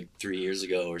Meinl like 3 years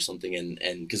ago or something, and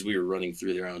because we were running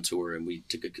through their own tour, and we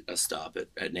took a stop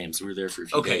at NAMM, so we were there for a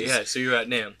few Okay. days. Yeah. So you're at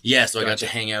NAMM. Yeah, so I got Gotcha.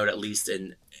 to hang out at least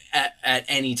at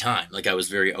any time. Like I was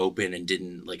very open and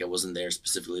didn't, like I wasn't there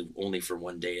specifically only for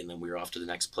one day and then we were off to the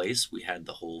next place. We had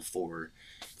the whole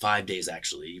 5 days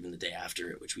actually, even the day after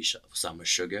it, which we saw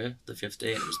Meshuggah the 5th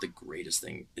day, and it was the greatest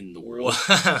thing in the world.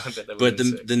 I bet that But would've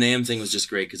been the sick. NAMM thing was just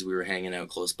great because we were hanging out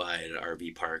close by at an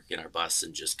RV park in our bus,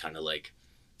 and just kind of like,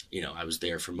 you know, I was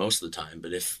there for most of the time.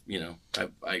 But if, you know,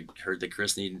 I heard that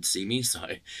Chris needed to see me, so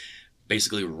I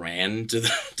basically ran to the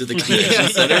convention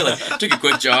center, like took a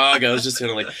quick jog. I was just kind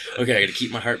of like, okay, I got to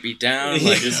keep my heartbeat down.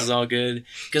 Like this is all good,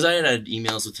 because I had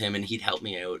emails with him, and he'd helped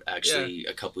me out actually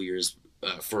a couple years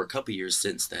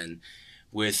since then.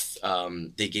 With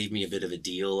they gave me a bit of a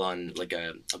deal on like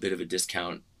a bit of a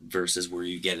discount versus where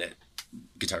you get at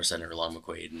Guitar Center or Long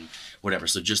McQuaid and whatever.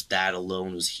 So just that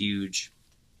alone was huge.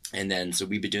 And then so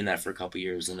we've been doing that for a couple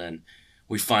years, and then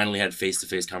we finally had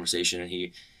face-to-face conversation, and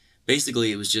he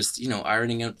basically, it was just, you know,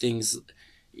 ironing out things.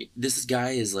 This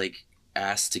guy is like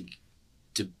asked to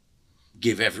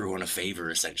give everyone a favor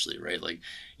essentially, right? Like,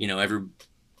 you know,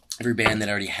 every band that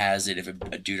already has it, if a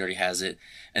dude already has it,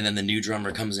 and then the new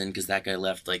drummer comes in because that guy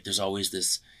left, like there's always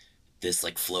this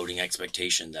like floating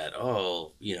expectation that,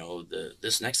 oh, you know,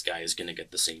 this next guy is gonna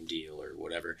get the same deal or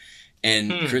whatever.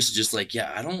 And Chris is just like,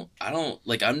 yeah, I don't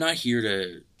like, I'm not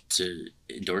here to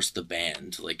endorse the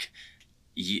band. Like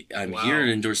I'm here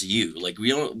to endorse you. Like we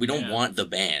don't want the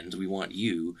band, we want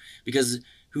you, because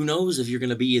who knows if you're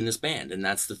gonna be in this band. And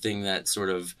that's the thing that sort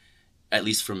of, at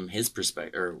least from his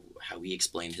perspective, or how he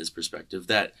explained his perspective,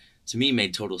 that to me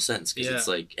made total sense. Because it's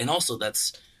like, and also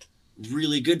that's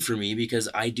really good for me because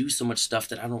I do so much stuff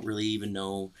that I don't really even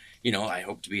know. You know, I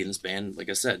hope to be in this band, like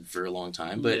I said, for a long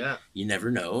time, but you never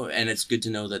know. And it's good to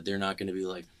know that they're not going to be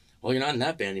like, well, you're not in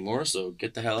that band anymore, so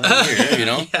get the hell out of here, you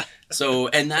know? So,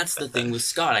 and that's the thing with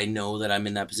Scott. I know that I'm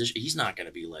in that position. He's not going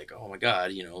to be like, oh my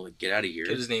God, you know, like, get out of here.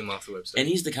 Get his name off the website.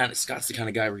 And Scott's the kind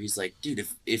of guy where he's like, dude,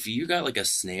 if you got like a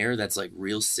snare that's like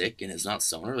real sick and it's not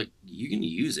Sonor, like you can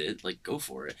use it, like go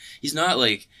for it. He's not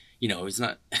like, you know, it's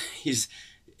not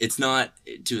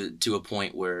to a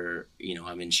point where, you know,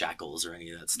 I'm in shackles or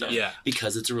any of that stuff. Yeah.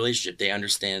 Because it's a relationship. They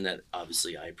understand that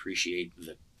obviously I appreciate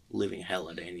the living hell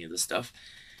out of any of this stuff.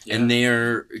 and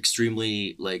they're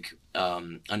extremely like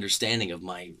understanding of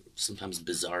my sometimes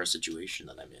bizarre situation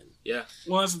that I'm in. Yeah.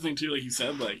 Well, that's the thing too. Like you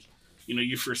said, like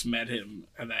you first met him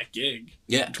at that gig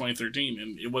in 2013,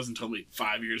 and it wasn't until like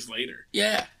 5 years later.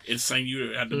 Yeah. It's something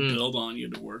you had to build on, you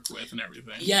had to work with, and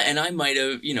everything. Yeah, and I might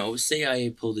have, say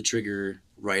I pulled the trigger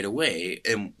right away,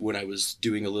 and when I was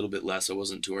doing a little bit less, I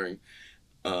wasn't touring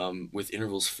with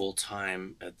Intervals full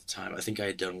time at the time. I think I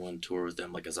had done one tour with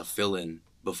them like as a fill-in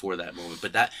before that moment,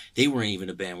 but that they weren't even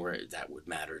a band where that would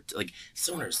matter. Like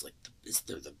Sonar's like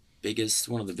they're the biggest,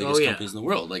 one of the biggest companies in the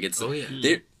world. Like it's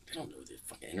they don't know who the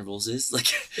fucking Intervals is. Like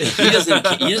he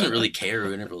doesn't really care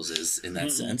who Intervals is in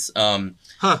that sense.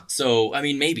 So I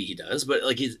mean maybe he does, but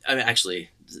like actually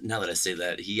now that I say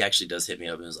that, he actually does hit me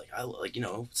up and is like,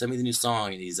 send me the new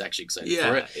song, and he's actually excited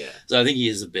for it. Yeah. So I think he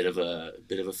is a bit of a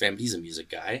fan, but he's a music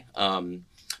guy.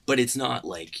 But it's not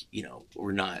like,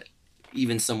 we're not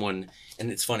even someone,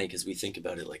 and it's funny because we think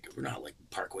about it like we're not like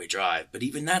Parkway Drive, but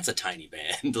even that's a tiny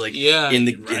band, like in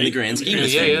the grand scheme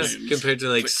of things. Compared to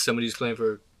like somebody who's playing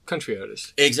for country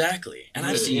artists. Exactly. And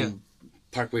I've seen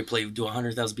Parkway play to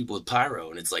 100,000 people with pyro,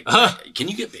 and it's like, can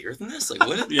you get bigger than this? Like,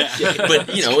 what? But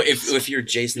if you're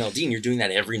Jason Aldean, you're doing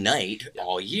that every night,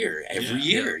 all year, every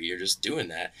year, you're just doing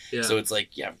that. Yeah. So it's like,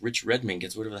 Rich Redman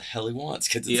gets whatever the hell he wants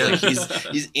because it's like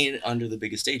he's in under the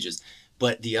biggest stages.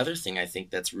 But the other thing I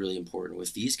think that's really important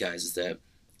with these guys is that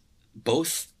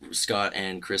both Scott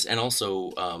and Chris, and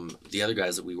also the other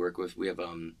guys that we work with, we have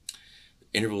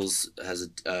Intervals has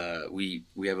we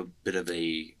have a bit of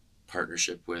a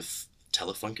partnership with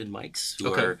Telefunken mics,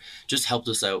 who are just helped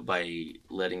us out by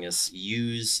letting us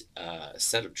use a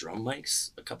set of drum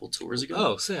mics a couple tours ago.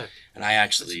 Oh, sick. And I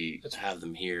actually have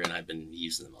them here, and I've been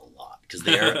using them a lot because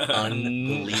they are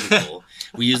unbelievable.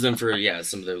 We use them for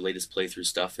some of the latest playthrough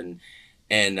stuff, and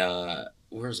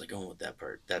where was I going with that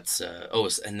part? That's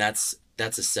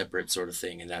that's a separate sort of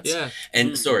thing, and that's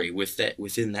and sorry,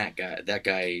 within that guy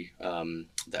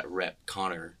that rep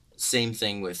Connor, same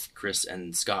thing with Chris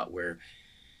and Scott, where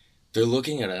they're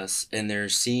looking at us and they're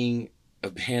seeing a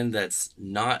band that's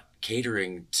not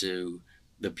catering to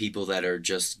the people that are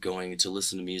just going to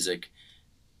listen to music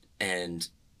and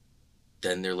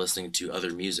then they're listening to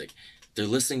other music. They're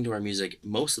listening to our music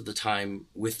most of the time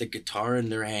with a guitar in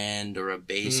their hand or a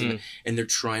bass, and they're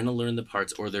trying to learn the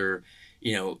parts, or they're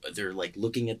like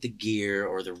looking at the gear,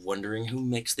 or they're wondering who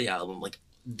mixed the album. Like,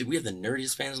 we have the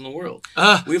nerdiest fans in the world.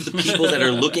 We have the people that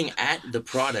are looking at the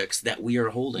products that we are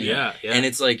holding. And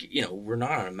it's like, we're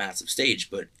not on a massive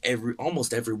stage, but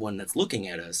almost everyone that's looking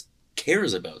at us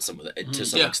cares about some of that to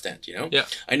some extent,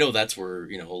 I know that's where,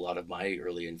 a lot of my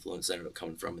early influence ended up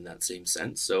coming from in that same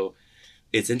sense. So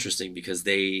it's interesting because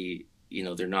they,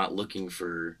 they're not looking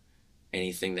for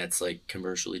anything that's like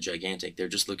commercially gigantic. They're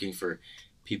just looking for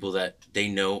people that they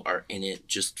know are in it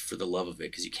just for the love of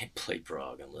it, because you can't play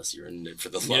prog unless you're in it for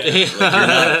the love of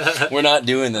it. Like, we're not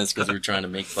doing this because we're trying to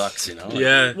make bucks, Well,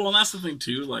 and that's the thing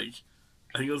too. Like,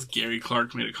 I think it was Gary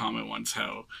Clark made a comment once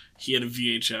how he had a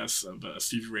VHS of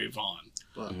Stevie Ray Vaughan,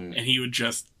 and he would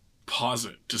just pause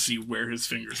it to see where his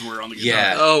fingers were on the guitar.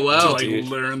 Yeah. Oh wow. To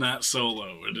learn that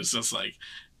solo, and it's just like,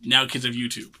 now kids have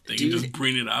YouTube. They can just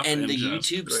bring it up. And the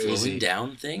YouTube slowing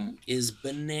down thing is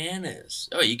bananas.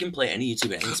 Oh, you can play any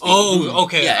YouTube at any speed. Oh,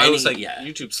 okay. Yeah, I was like,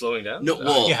 YouTube slowing down? No,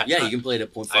 well, you can play it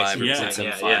at 0.5 or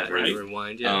 0.75, right?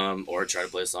 Rewind, or try to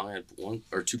play a song at 1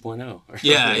 or 2.0. Or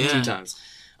 2 times.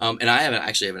 And I have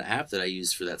an app that I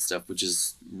use for that stuff, which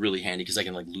is really handy because I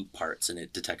can like loop parts and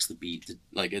it detects the beat.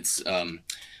 Like it's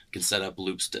can set up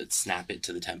loops to snap it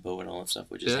to the tempo and all that stuff,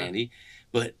 which is handy.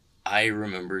 But I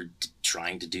remember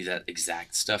trying to do that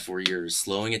exact stuff where you're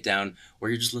slowing it down, where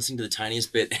you're just listening to the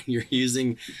tiniest bit, and you're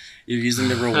using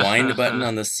the rewind button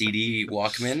on the CD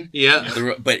Walkman.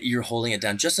 Yeah. But you're holding it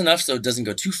down just enough so it doesn't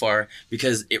go too far,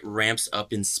 because it ramps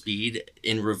up in speed,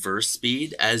 in reverse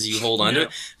speed, as you hold on to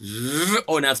it.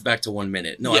 Oh, now it's back to 1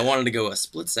 minute. No, I wanted to go a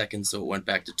split second, so it went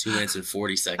back to 2 minutes and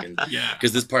 40 seconds.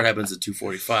 Because this part happens at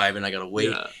 2:45, and I gotta wait,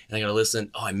 and I gotta listen.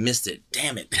 Oh, I missed it.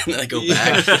 Damn it. And then I go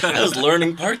back. I was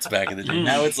learning parts back in the day.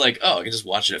 Now it's like, I can just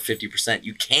watch it at 50%.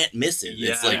 You can't miss it.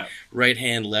 It's like right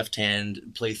hand, left hand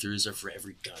playthroughs are for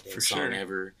every goddamn song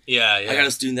ever. I got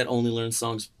a student that only learns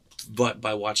songs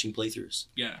by watching playthroughs.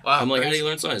 Wow, I'm like, how do you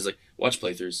learn songs? He's like, watch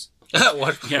playthroughs.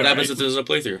 What happens if there's no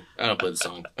playthrough? I don't play the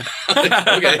song. Okay.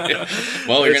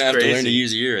 Well, you're going to have to learn to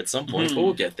use your ear at some point, but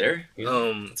we'll get there.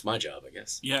 It's my job, I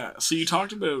guess. Yeah. So you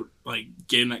talked about like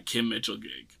getting that Kim Mitchell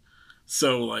gig.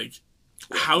 So like,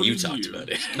 how you did talked you? about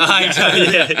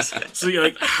it? So you're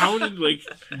like, how did like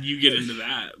you get into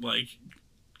that? Like,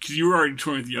 because you were already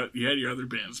touring with you had your other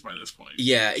bands by this point.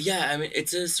 Yeah. I mean,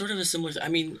 it's a sort of a similar. I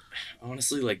mean,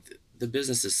 honestly, like the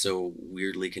business is so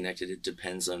weirdly connected. It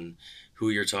depends on who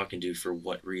you're talking to for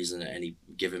what reason at any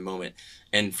given moment.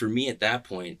 And for me at that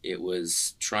point, it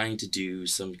was trying to do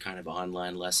some kind of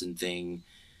online lesson thing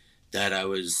that I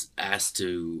was asked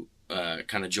to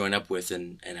kind of join up with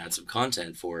and add some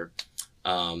content for.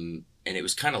 And it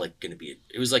was kind of like going to be,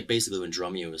 it was like basically when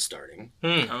Drumeo was starting.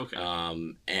 Okay.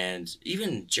 And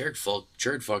even Jared Falk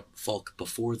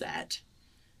before that,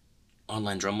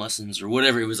 online drum lessons or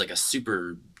whatever. It was like a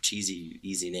super cheesy,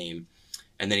 easy name.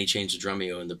 And then he changed to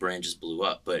Drumeo and the brand just blew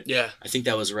up. But Yeah. I think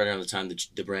that was right around the time that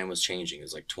the brand was changing. It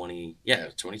was like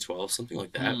 2012, something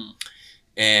like that.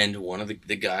 And one of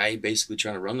the guy basically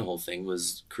trying to run the whole thing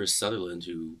was Chris Sutherland,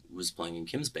 who was playing in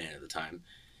Kim's band at the time.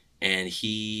 And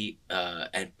he,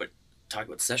 but talk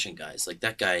about session guys, like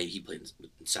that guy, he played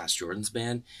in Sass Jordan's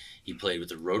band. He played with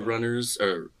the Roadrunners.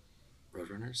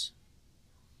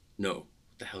 No, what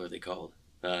the hell are they called?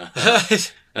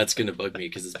 That's gonna bug me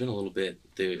because it's been a little bit.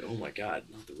 Oh my god,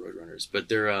 not the Roadrunners, but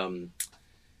they're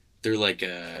like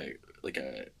a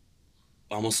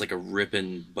almost like a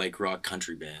ripping bike rock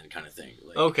country band kind of thing.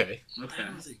 Like, Okay. Okay.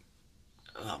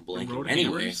 oh, I'm blanking. Road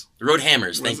Anyway, Hammers? the Road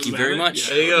Hammers. Thank you very much.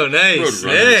 There you go. Nice.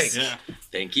 Roadrunners. Sick. Yeah.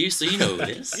 Thank you. So you know who it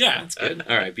is. Yeah. That's good.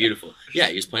 All right, beautiful. Yeah,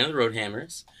 he was playing with the Road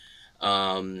Hammers.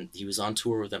 He was on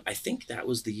tour with them. I think that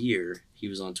was the year he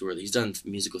was on tour. He's done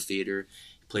musical theater.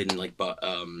 He played in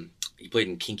he played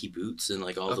in Kinky Boots and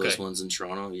like all those ones in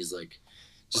Toronto. He's like,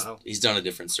 he's done a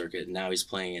different circuit. And now he's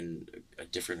playing in a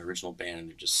different original band and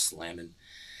they're just slamming.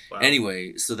 Wow.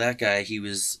 Anyway, so that guy, he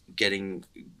was getting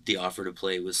the offer to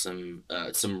play with some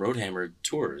Roadhammer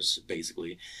tours,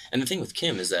 basically. And the thing with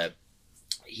Kim is that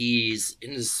he's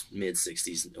in his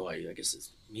mid-60s. Oh, I guess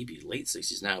it's maybe late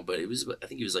 60s now, but I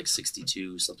think he was like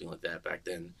 62, something like that back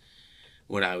then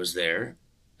when I was there.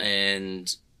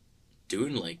 And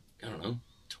doing like, I don't know,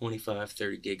 25,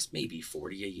 30 gigs, maybe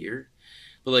 40 a year.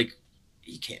 But like,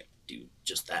 you can't do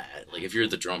just that. Like if you're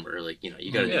the drummer, like, you know,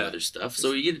 you got to do other stuff.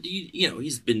 So you know,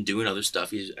 he's been doing other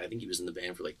stuff. I think he was in the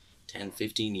band for like 10,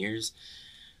 15 years,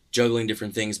 juggling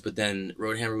different things. But then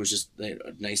Roadhammer was just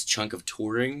a nice chunk of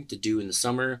touring to do in the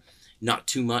summer, not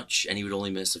too much, and he would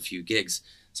only miss a few gigs.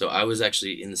 So I was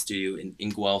actually in the studio in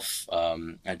Guelph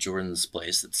at Jordan's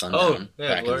place at Sundown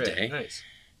back in the day. Nice.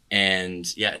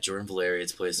 And yeah, Jordan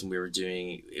Valeria's place, and we were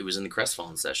doing, it was in the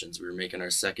Crestfallen sessions. We were making our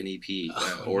second EP,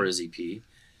 Aura's EP.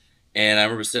 And I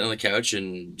remember sitting on the couch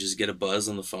and just get a buzz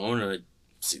on the phone, and I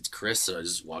see it's Chris, so I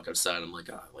just walk outside. I'm like,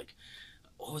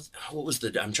 what was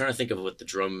the, I'm trying to think of what the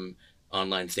drum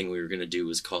online thing we were going to do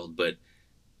was called, but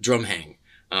Drum Hang.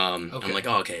 I'm like,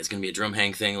 okay, it's going to be a drum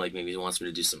hang thing. Like maybe he wants me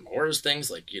to do some Aura's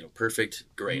things. Like, you know, perfect.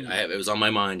 Great. It was on my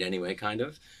mind anyway, kind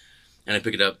of. And I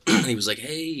pick it up and he was like,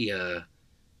 hey,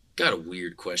 got a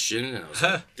weird question. And I was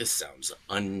like, this sounds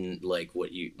unlike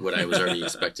what I was already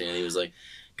expecting. And he was like,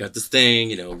 got this thing,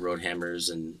 you know, Roadhammers,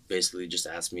 and basically just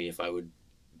asked me if I would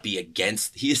be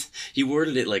against, he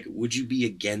worded it like, would you be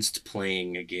against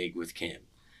playing a gig with Kim?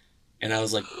 And I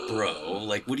was like, bro,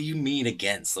 like, what do you mean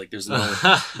against? Like, there's no,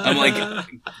 I'm like,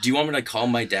 do you want me to call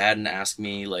my dad and ask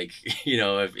me, like, you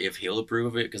know, if he'll approve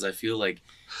of it? Because I feel like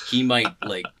he might,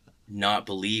 like, not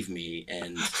believe me.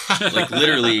 And, like,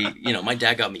 literally, you know, my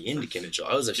dad got me into Kim Mitchell.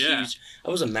 I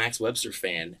was a Max Webster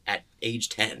fan at age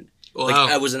 10. Wow. Like,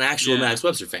 I was an actual Max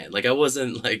Webster fan. Like, I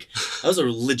wasn't, like, I was a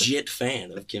legit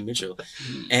fan of Kim Mitchell.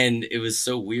 And it was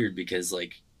so weird because,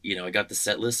 like, you know, I got the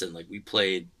set list and like we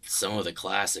played some of the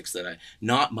classics that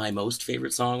not my most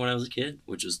favorite song when I was a kid,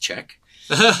 which was Check.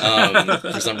 For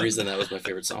some reason that was my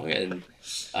favorite song. And,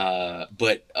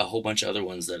 but a whole bunch of other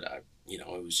ones that you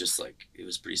know, it was just like, it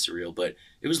was pretty surreal, but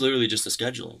it was literally just a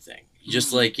scheduling thing.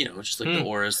 Just like, you know, just like the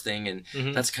Auras thing.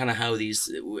 And that's kind of how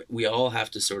we all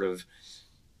have to sort of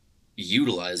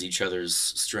utilize each other's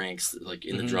strengths, like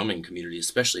in the drumming community,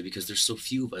 especially because there's so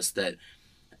few of us that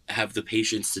have the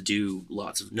patience to do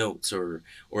lots of notes or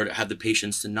to have the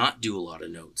patience to not do a lot of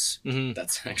notes.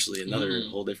 That's actually another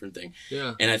whole different thing.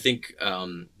 Yeah. And I think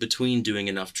between doing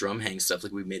enough drum hang stuff,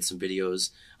 like we made some videos,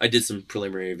 I did some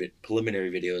preliminary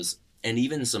videos and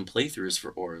even some playthroughs for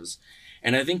Auras.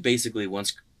 And I think basically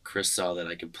once Chris saw that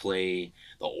I could play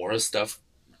the Aura stuff,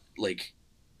 like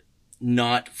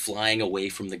not flying away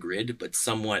from the grid, but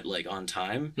somewhat like on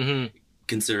time,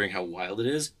 considering how wild it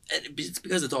is. And it's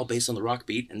because it's all based on the rock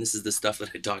beat, and this is the stuff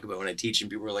that I talk about when I teach, and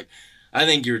people are like, I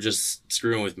think you're just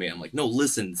screwing with me. I'm like, no,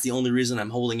 listen, it's the only reason I'm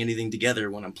holding anything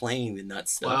together when I'm playing the nut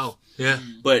stuff. Wow. Yeah.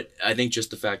 But I think just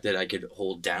the fact that I could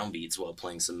hold downbeats while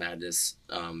playing some madness,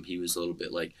 he was a little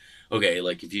bit like, okay,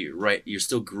 like if you're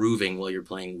still grooving while you're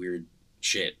playing weird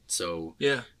shit. So,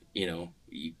 yeah, you know,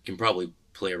 you can probably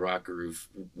play a rock groove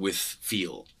with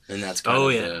feel, and that's kind Oh,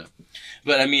 of yeah. the.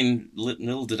 But I mean,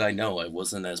 little did I know I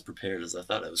wasn't as prepared as I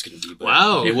thought I was going to be. But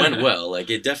Wow. it went well. Like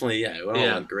it definitely, it all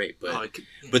Yeah. went great. But Oh, I could-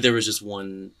 but there was just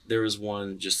one. There was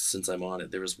one. Just since I'm on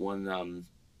it, there was one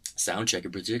sound check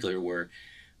in particular where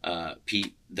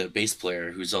Pete, the bass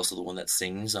player, who's also the one that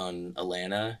sings on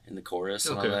Alana in the chorus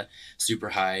and all Okay. that, super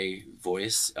high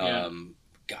voice. Yeah.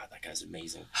 God, that guy's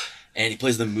amazing, and he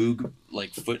plays the Moog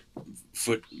like foot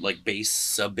like bass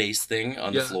sub bass thing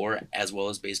on the Yeah. floor as well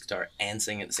as bass guitar and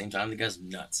sing at the same time. The guy's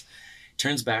nuts.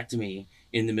 Turns back to me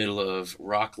in the middle of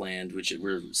Rockland, which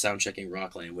we're sound checking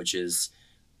Rockland, which is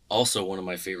also one of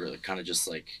my favorite, like, kind of just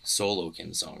like solo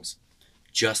Kim songs.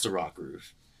 Just a rock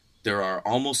groove. There are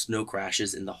almost no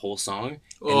crashes in the whole song, and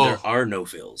Oh. there are no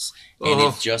fills. And Oh.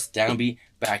 it's just downbeat,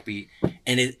 backbeat.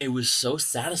 And it was so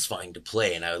satisfying to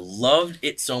play, and I loved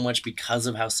it so much because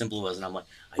of how simple it was. And I'm like,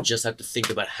 I just have to think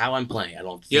about how I'm playing. I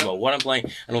don't have to think Yep. about what I'm playing.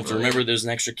 I don't have to remember there's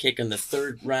an extra kick in the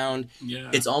third round.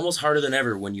 Yeah. It's almost harder than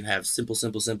ever when you have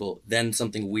simple, then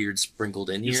something weird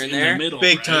sprinkled in It's here and in there. the middle,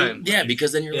 Big right? time. Yeah,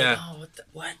 because then you're Yeah. like, oh,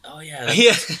 what? Oh, yeah.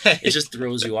 that's- Yeah. It just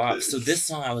throws you off. So this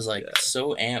song, I was like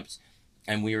so amped,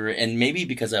 and maybe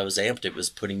because I was amped, it was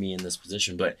putting me in this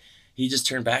position. But he just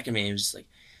turned back at me and he was just like,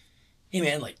 "Hey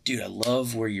man, like, dude, I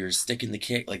love where you're sticking the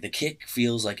kick. Like the kick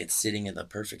feels like it's sitting in the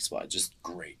perfect spot. Just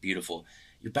great, beautiful.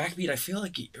 Your backbeat, I feel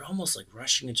like you're almost like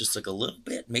rushing it just like a little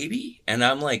bit, maybe." And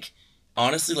I'm like,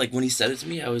 honestly, like when he said it to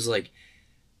me, I was like,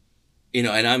 and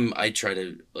I try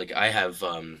to have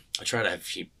I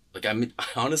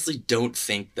honestly don't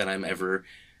think that I'm ever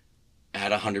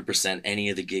at 100% any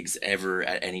of the gigs ever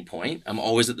at any point. I'm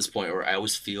always at this point where I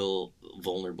always feel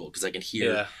vulnerable because I can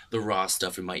hear Yeah. the raw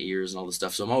stuff in my ears and all this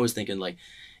stuff. So I'm always thinking like,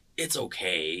 it's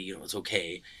okay, it's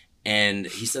okay. And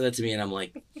he said that to me and I'm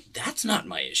like, that's not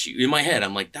my issue. In my head,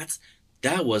 I'm like,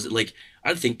 that was like,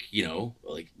 I think,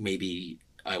 like maybe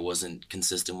I wasn't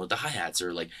consistent with the hi-hats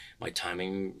or like my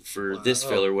timing for this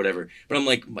fill or whatever. But I'm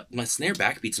like, my snare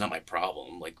backbeat's not my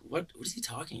problem. Like, what is he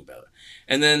talking about?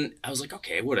 And then I was like,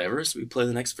 okay, whatever. So we play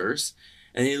the next verse.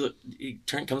 And he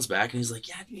comes back and he's like,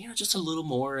 yeah, just a little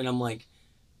more. And I'm like,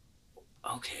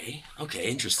 okay,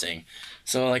 interesting.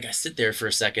 So like I sit there for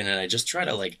a second and I just try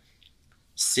to like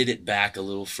sit it back a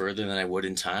little further than I would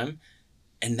in time.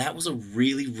 And that was a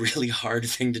really, really hard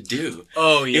thing to do.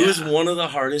 Oh, yeah. It was one of the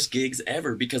hardest gigs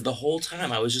ever because the whole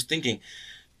time I was just thinking,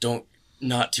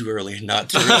 not too early.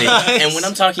 And when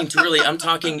I'm talking too early, I'm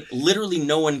talking literally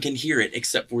no one can hear it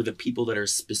except for the people that are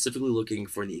specifically looking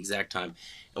for the exact time.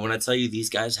 And when I tell you these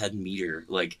guys had meter,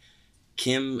 like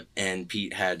Kim and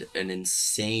Pete had an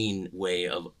insane way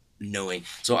of knowing.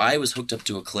 So I was hooked up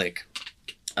to a click,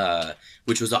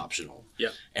 which was optional. Yeah.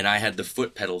 And I had the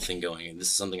foot pedal thing going, and this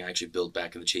is something I actually built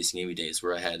back in the Chasing Amy days,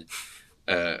 where I had,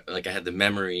 I had the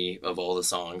memory of all the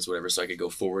songs, whatever, so I could go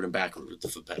forward and backward with the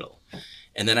foot pedal,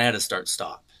 and then I had to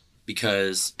stop,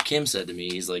 because Kim said to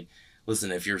me, he's like,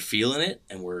 "Listen, if you're feeling it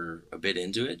and we're a bit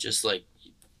into it, just like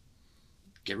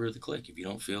get rid of the click. If you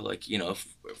don't feel like, if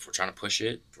we're trying to push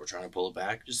it, if we're trying to pull it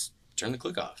back, just turn the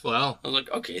click off." Wow. I was like,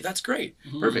 okay, that's great,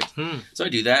 Mhm. perfect. Hmm. So I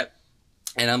do that.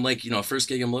 And I'm like, first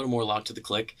gig, I'm a little more locked to the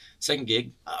click. Second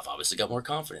gig, I've obviously got more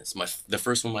confidence. The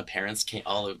first one my parents came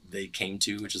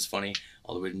to, which is funny,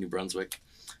 all the way to New Brunswick.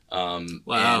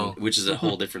 Wow. Which is a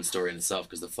whole different story in itself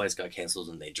because the flights got canceled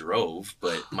and they drove.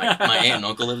 But my aunt and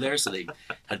uncle lived there, so they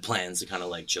had plans to kind of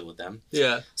like chill with them.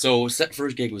 Yeah. So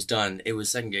first gig was done. It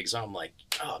was second gig, so I'm like,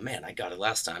 oh man, I got it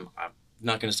last time. I'm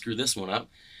not going to screw this one up.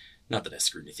 Not that I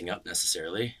screwed anything up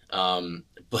necessarily,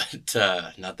 but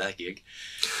not that gig.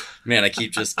 Man, I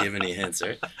keep just giving you hints,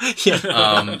 right?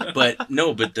 Yeah. But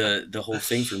the whole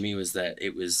thing for me was that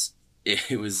it was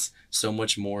so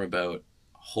much more about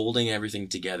holding everything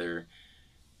together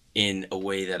in a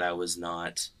way that I was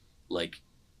not like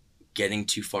getting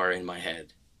too far in my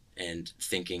head and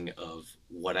thinking of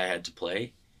what I had to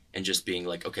play and just being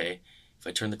like, okay, if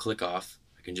I turn the click off,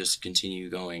 I can just continue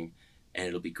going and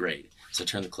it'll be great. So I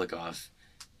turn the click off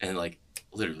and like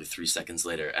literally 3 seconds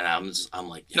later, and I'm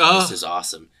like, yeah, this is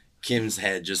awesome. Kim's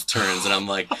head just turns and I'm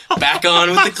like, back on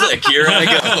with the click. Here I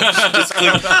go. Just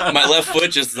click. My left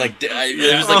foot just like,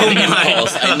 there's like an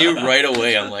impulse. I knew right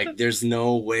away. I'm like, there's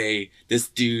no way this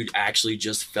dude actually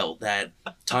just felt that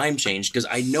time change, because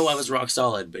I know I was rock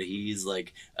solid, but he's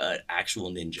like an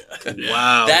actual ninja.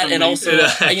 Wow. That, and also,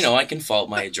 I can fault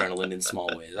my adrenaline in small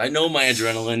ways. I know my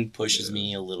adrenaline pushes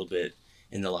me a little bit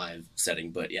in the live setting,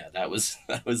 but yeah, that was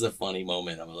a funny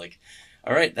moment. I'm like,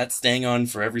 all right, that's staying on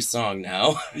for every song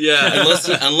now. Yeah.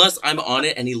 unless I'm on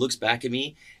it and he looks back at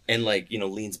me and like,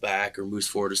 leans back or moves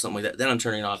forward or something like that, then I'm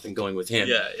turning off and going with him.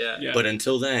 Yeah. Yeah. But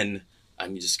until then,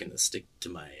 I'm just gonna stick to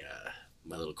my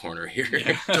my little corner here.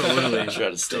 Yeah. Totally. Try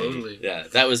to stay. Totally. Yeah,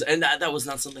 that was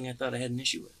not something I thought I had an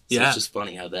issue with. So Yeah. it's just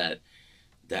funny how that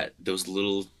those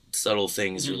little subtle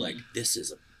things are like, this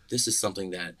is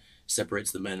something that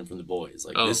separates the men from the boys.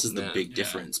 Like, Oh, this is the man. big Yeah.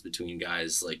 difference between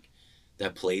guys like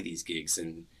that play these gigs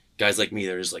and guys like me.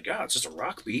 They're just like, oh, it's just a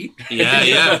rock beat. Yeah,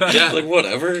 yeah. Like,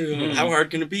 whatever. How hard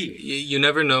can it be? You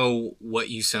never know what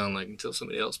you sound like until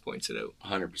somebody else points it out.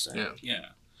 100%. Yeah. Yeah.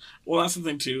 Well, that's the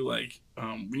thing too. Like,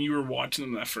 when you were watching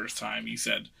them that first time, you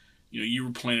said, you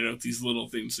were pointing out these little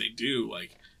things they do.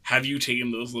 Like, have you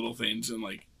taken those little things and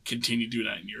like continue doing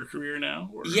that in your career now?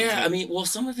 Or Yeah, I mean, well,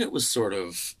 some of it was sort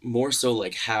of more so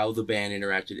like how the band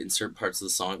interacted in certain parts of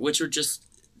the song, which are just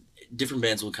different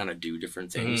bands will kind of do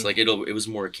different things. Mhm. Like it was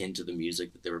more akin to the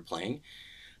music that they were playing.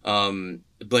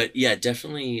 But yeah,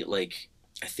 definitely like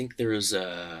I think there's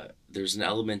an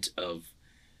element of,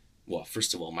 well,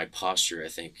 first of all, my posture I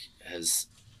think has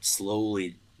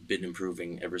slowly been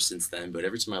improving ever since then. But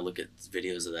every time I look at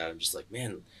videos of that, I'm just like,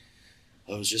 man,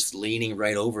 I was just leaning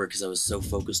right over because I was so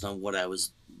focused on what I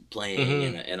was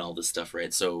playing Mhm. and all this stuff,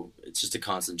 right? So it's just a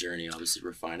constant journey, obviously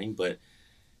refining. But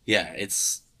yeah, it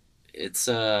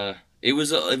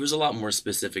was a lot more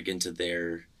specific into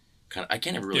their kind of, I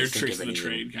can't even really their think tricks of of the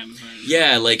anything. trade kind of thing.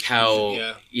 Yeah, like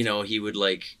how Yeah. he would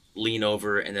like lean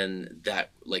over and then that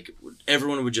like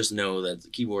everyone would just know that the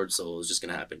keyboard solo is just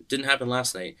gonna happen. Didn't happen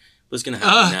last night, but it's gonna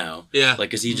happen now. Yeah.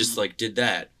 Like, cause he just like did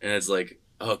that, and it's like,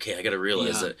 okay, I gotta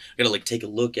realize Yeah. that. I gotta like take a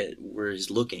look at where he's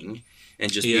looking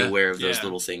and just be Yeah. aware of those Yeah.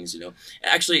 little things,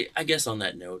 Actually, I guess on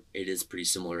that note, it is pretty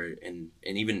similar, and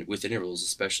even with intervals,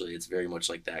 especially, it's very much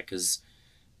like that. Because,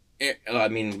 I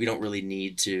mean, we don't really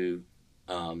need to.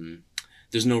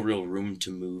 There's no real room to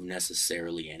move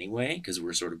necessarily anyway, because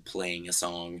we're sort of playing a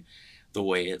song the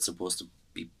way it's supposed to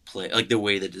be played, like the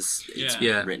way that it's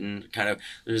Yeah. written. Kind of,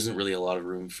 there isn't really a lot of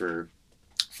room for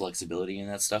flexibility in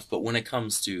that stuff. But when it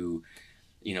comes to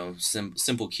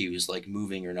simple cues like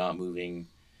moving or not moving,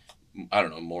 I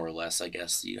don't know, more or less, I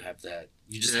guess you have that.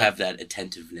 You just Yeah. have that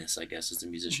attentiveness, I guess, as a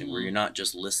musician, where you're not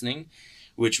just listening,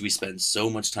 which we spend so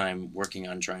much time working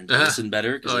on trying to listen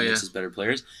better because Oh, it yeah. makes us better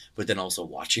players. But then also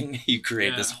watching, you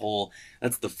create this Yeah. whole.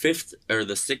 That's the fifth or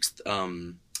the sixth,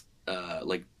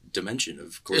 like dimension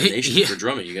of coordination Yeah. for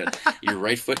drumming. You got your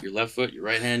right foot, your left foot, your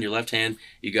right hand, your left hand.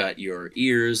 You got your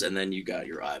ears, and then you got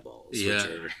your eyeballs. Yeah.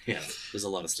 There's a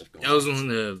lot of stuff going That was on. one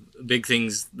of the big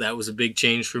things. That was a big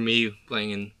change for me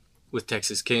playing with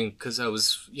Texas King because I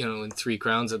was, in Three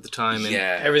Crowns at the time, and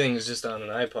Yeah. everything was just on an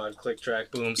iPod, click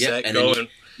track, boom, Yeah, set, and then going.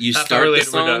 You Half start hour the later,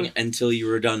 we're song done. until you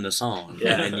were done the song.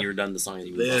 Yeah. And then you were done the song and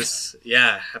you move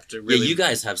on. Have to really. Yeah, you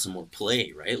guys have some more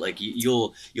play, right? Like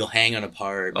you'll hang on a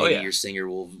part. Oh, Maybe yeah. your singer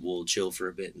will chill for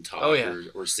a bit and talk, Oh, yeah.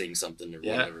 or sing something or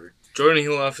Yeah. whatever. Jordan,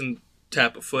 he'll often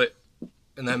tap a foot,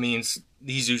 and that means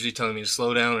he's usually telling me to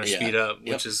slow down or Yeah. speed up,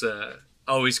 Yep. which is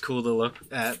always cool to look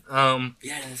at.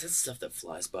 Yeah, that's stuff that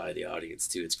flies by the audience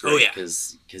too. It's Oh, great yeah.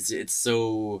 because it's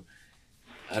so.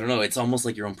 I don't know. It's almost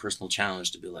like your own personal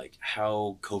challenge to be like,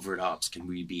 how covert ops can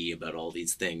we be about all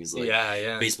these things? Like,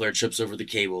 yeah. bass player trips over the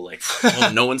cable, like,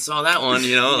 oh, no one saw that one, Like,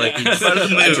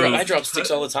 Yeah. I drop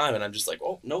sticks all the time, and I'm just like,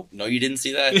 oh, no, you didn't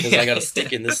see that because I got a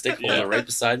stick in this stick holder right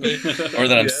beside me, or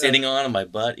that I'm Yeah. sitting on my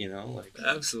butt, like,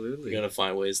 Absolutely. you gotta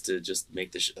find ways to just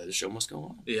make the show must go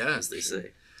on, Yeah. as they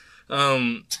say.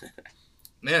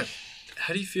 Man,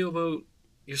 how do you feel about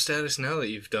your status now that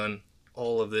you've done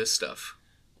all of this stuff?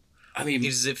 I mean,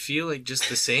 Does it feel like just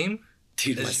the same?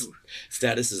 dude, my as you-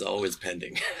 status is always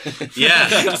pending. Yeah,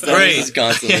 Status right. is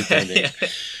constantly pending.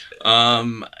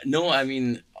 Yeah. No, I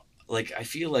mean, like, I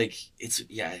feel like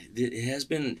it has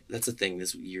been, that's the thing,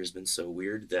 this year has been so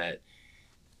weird that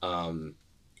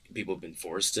people have been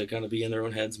forced to kind of be in their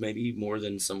own heads maybe more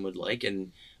than some would like,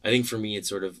 and I think for me it's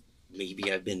sort of,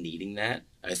 maybe I've been needing that.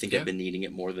 I think Yeah. I've been needing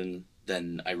it more than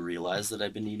I realized that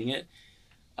I've been needing it,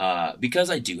 because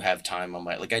I do have time on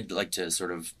like, I'd like to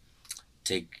sort of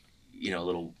take, a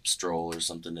little stroll or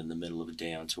something in the middle of a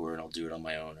day on tour, and I'll do it on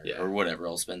my own or whatever.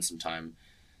 I'll spend some time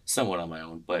somewhat on my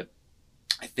own, but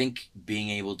I think being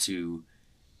able to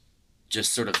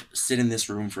just sort of sit in this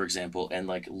room, for example, and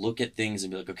like look at things and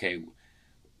be like, okay,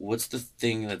 what's the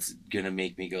thing that's gonna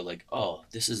make me go like, oh,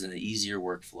 this is an easier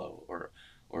workflow, or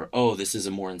oh, this is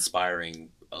a more inspiring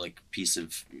piece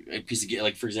of gear.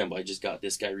 Like, for example, I just got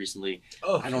this guy recently.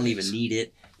 Oh, I don't even need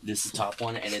it. This is top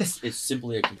one, and it's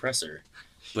simply a compressor,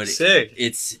 but Sick.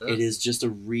 it is just a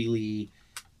really,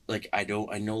 like, I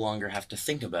no longer have to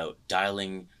think about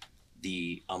dialing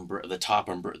the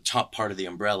top part of the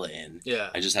umbrella in. Yeah.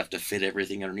 I just have to fit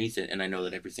everything underneath it, and I know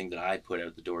that everything that I put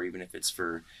out the door, even if it's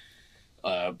for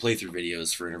playthrough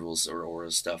videos for intervals or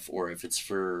Aura stuff, or if it's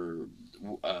for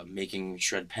making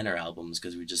Shred Penner albums,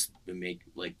 because we just make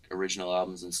like original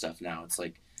albums and stuff now. It's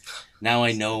like now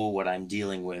I know what I'm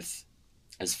dealing with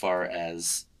as far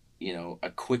as, you know, a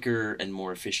quicker and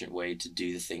more efficient way to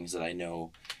do the things that I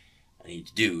know I need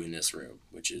to do in this room,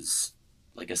 which is,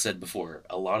 like I said before,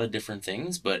 a lot of different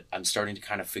things, but I'm starting to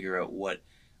kind of figure out what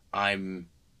I'm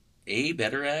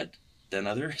better at than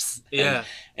others. Yeah.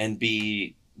 And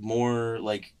be more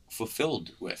like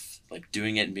fulfilled with like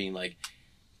doing it and being like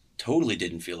totally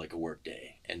didn't feel like a work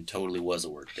day and totally was a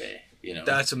work day, you know.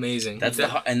 That's amazing. That's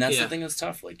the Yeah. thing that's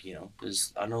tough. Like, you know,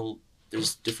 I know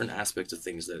there's different aspects of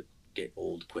things that get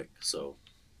old quick, so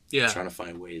Yeah. trying to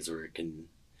find ways where it can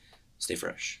stay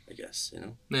fresh, I guess, you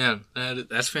know. Man,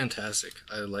 that's fantastic.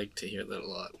 I like to hear that a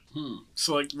lot.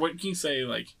 So, like, what can you say,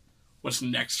 like, what's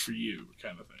next for you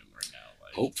kind of thing right now?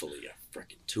 Like, Hopefully a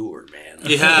freaking tour, man.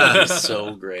 Yeah. It's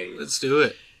so great. Let's do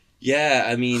it. Yeah,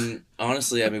 I mean,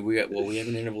 honestly, I mean, we have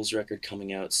an intervals record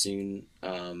coming out soon,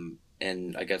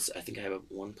 and I think I have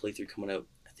one playthrough coming out,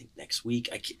 I think next week.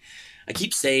 I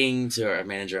keep saying to our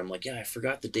manager, I'm like, yeah, I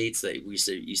forgot the dates that you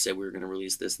said we were going to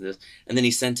release this and this, and then he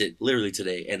sent it literally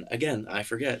today, and again, I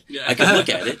forget. Yeah. I can look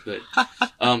at it,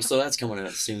 but so that's coming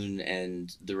out soon,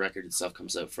 and the record itself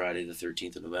comes out Friday the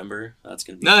 13th of November. That's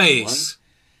going to be a fun one. Nice.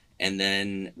 And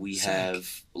then we Sick.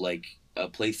 have like a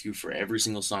playthrough for every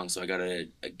single song. So I got to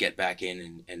get back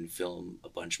in and film a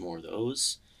bunch more of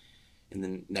those in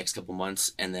the next couple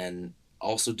months. And then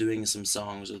also doing some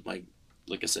songs with my,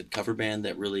 like I said, cover band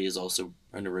that really is also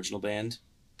an original band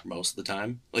most of the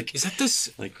time. Like, Is that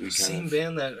this like we kind same of,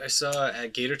 band that I saw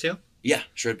at Gator Tail? yeah,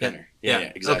 Shred Penner.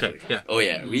 Yeah, exactly. Okay. Yeah. Oh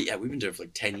yeah, we've been doing it for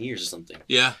like 10 years or something.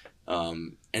 Yeah.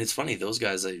 And it's funny, those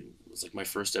guys, it was like my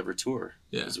first ever tour.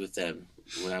 Yeah. It was with them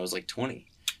when I was like 20.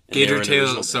 And they were Gator an Tail.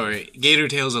 original band. Sorry, Gator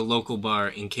Tail's a local bar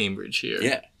in Cambridge here.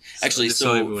 Yeah. Actually, just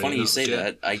so everyone funny you knows, say yeah.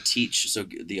 that. I teach, so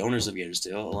the owners of Gator's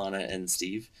Tail, Alana and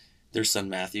Steve, their son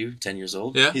Matthew, 10 years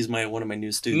old. Yeah. He's one of my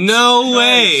new students. No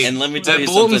way. And let me tell At you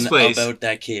Bolton's something place. about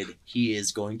that kid. He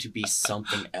is going to be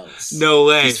something else. No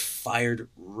way. He's fired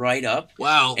right up.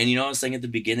 Wow. And you know what I was saying at the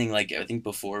beginning, like, I think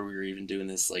before we were even doing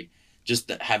this, like, just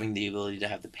having the ability to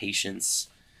have the patience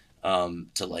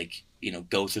to, like, you know,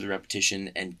 go through the repetition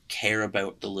and care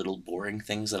about the little boring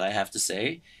things that I have to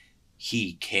say.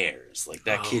 He cares. Like,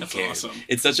 that Oh, kid that's cares. awesome.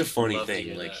 It's such a funny Love to thing.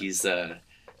 hear Like, that. he's,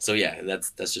 so yeah,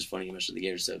 that's just funny you mentioned the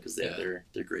Gators though, because Yeah.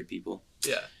 they're great people.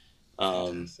 Yeah.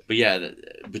 Fantastic. But yeah,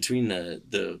 between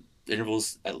the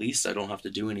intervals, at least I don't have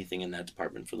to do anything in that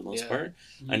department for the most Yeah. part.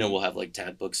 I know we'll have like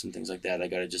tab books and things like that. I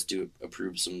got to just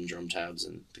approve some drum tabs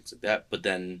and things like that. But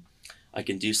then I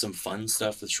can do some fun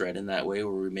stuff with Shred in that way,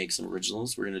 where we make some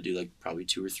originals. We're gonna do like probably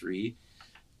 2 or 3.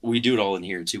 We do it all in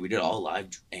here too. We did all live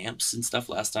amps and stuff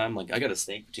last time. Like, I got a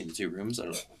snake between the 2 rooms. I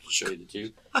don't know if I'll show you the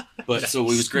 2. But so it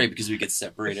was great because we could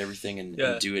separate everything and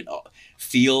do it all,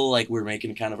 feel like we're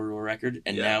making kind of a real record.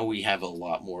 And Yeah. now we have a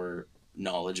lot more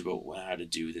knowledge about how to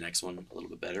do the next one a little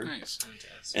bit better. Nice.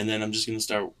 Fantastic. And then I'm just gonna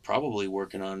start probably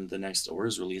working on the next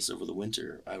Auras release over the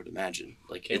winter, I would imagine.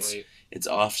 Like, Can't wait. it's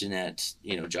often at,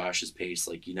 you know, Josh's pace.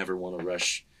 Like, you never want to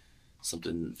rush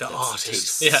something The that artist.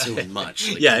 takes Yeah. so much.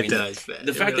 Like, Yeah, I it mean, does.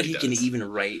 the fact that he can even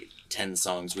write 10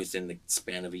 songs within the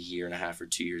span of a year and a half or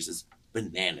 2 years is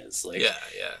bananas. Like, Yeah.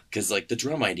 because like the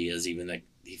drum ideas even that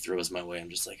he throws my way, I'm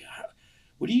just like,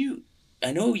 what do you?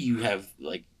 I know you have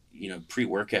like, you know,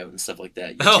 pre-workout and stuff like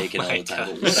that. You're Oh taking all my the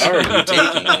time. But gosh. what are you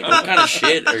taking? Like, what kind of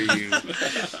shit are you?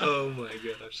 Oh my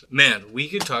gosh. Man, we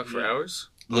could talk for hours.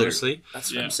 Literally. Honestly. That's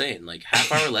what Yeah. I'm saying. Like,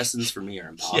 half-hour lessons for me are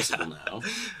impossible now.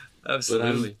 But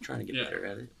Absolutely. I'm trying to get Yeah. better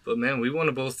at it. But man, we want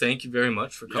to both thank you very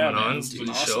much for coming man, on it's to been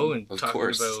the awesome. show and Of talking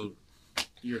course. about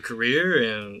your career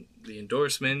and the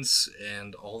endorsements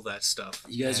and all that stuff.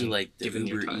 You guys are And like the giving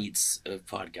your Uber time. Eats of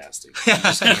podcasting. You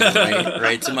just came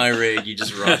right to my rig. You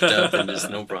just rocked up and just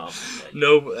no problem. Like,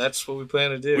 No, that's what we plan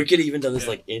to do. we could even done this Yeah.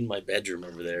 like in my bedroom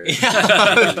over there. Yeah.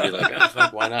 I'd be like, oh,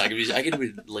 fuck, why not? I could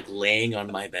be like laying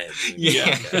on my bed. doing the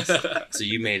Yeah. podcast. So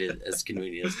you made it as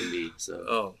convenient as can be. So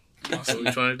Oh, that's what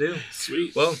we're trying to do.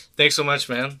 Sweet. Well, thanks so much,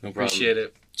 man. No problem. Appreciate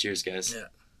it. cheers, guys. Yeah.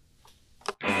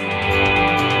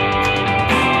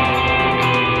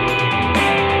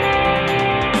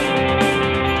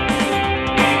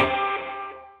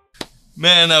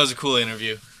 Man, that was a cool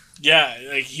interview. Yeah,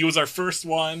 like he was our first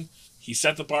one. He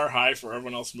set the bar high for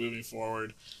everyone else moving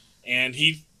forward, and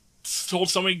he told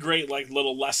so many great like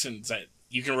little lessons that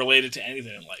you can relate it to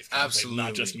anything in life. kind of thing,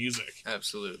 not just Absolutely. music.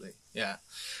 Absolutely. Yeah.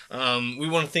 We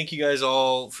want to thank you guys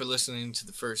all for listening to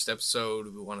the first episode.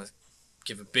 We want to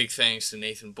give a big thanks to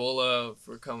Nathan Bulla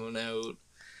for coming out.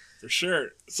 For sure.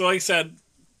 So like I said,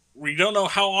 We don't know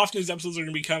how often these episodes are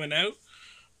going to be coming out,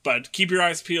 but keep your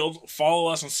eyes peeled.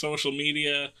 Follow us on social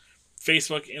media,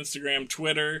 Facebook, Instagram,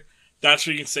 Twitter. That's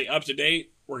where you can stay up to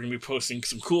date. We're going to be posting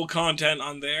some cool content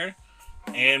on there.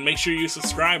 And make sure you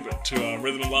subscribe to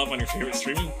Rhythm and Love on your favorite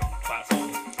streaming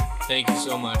platform. Thank you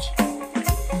so much.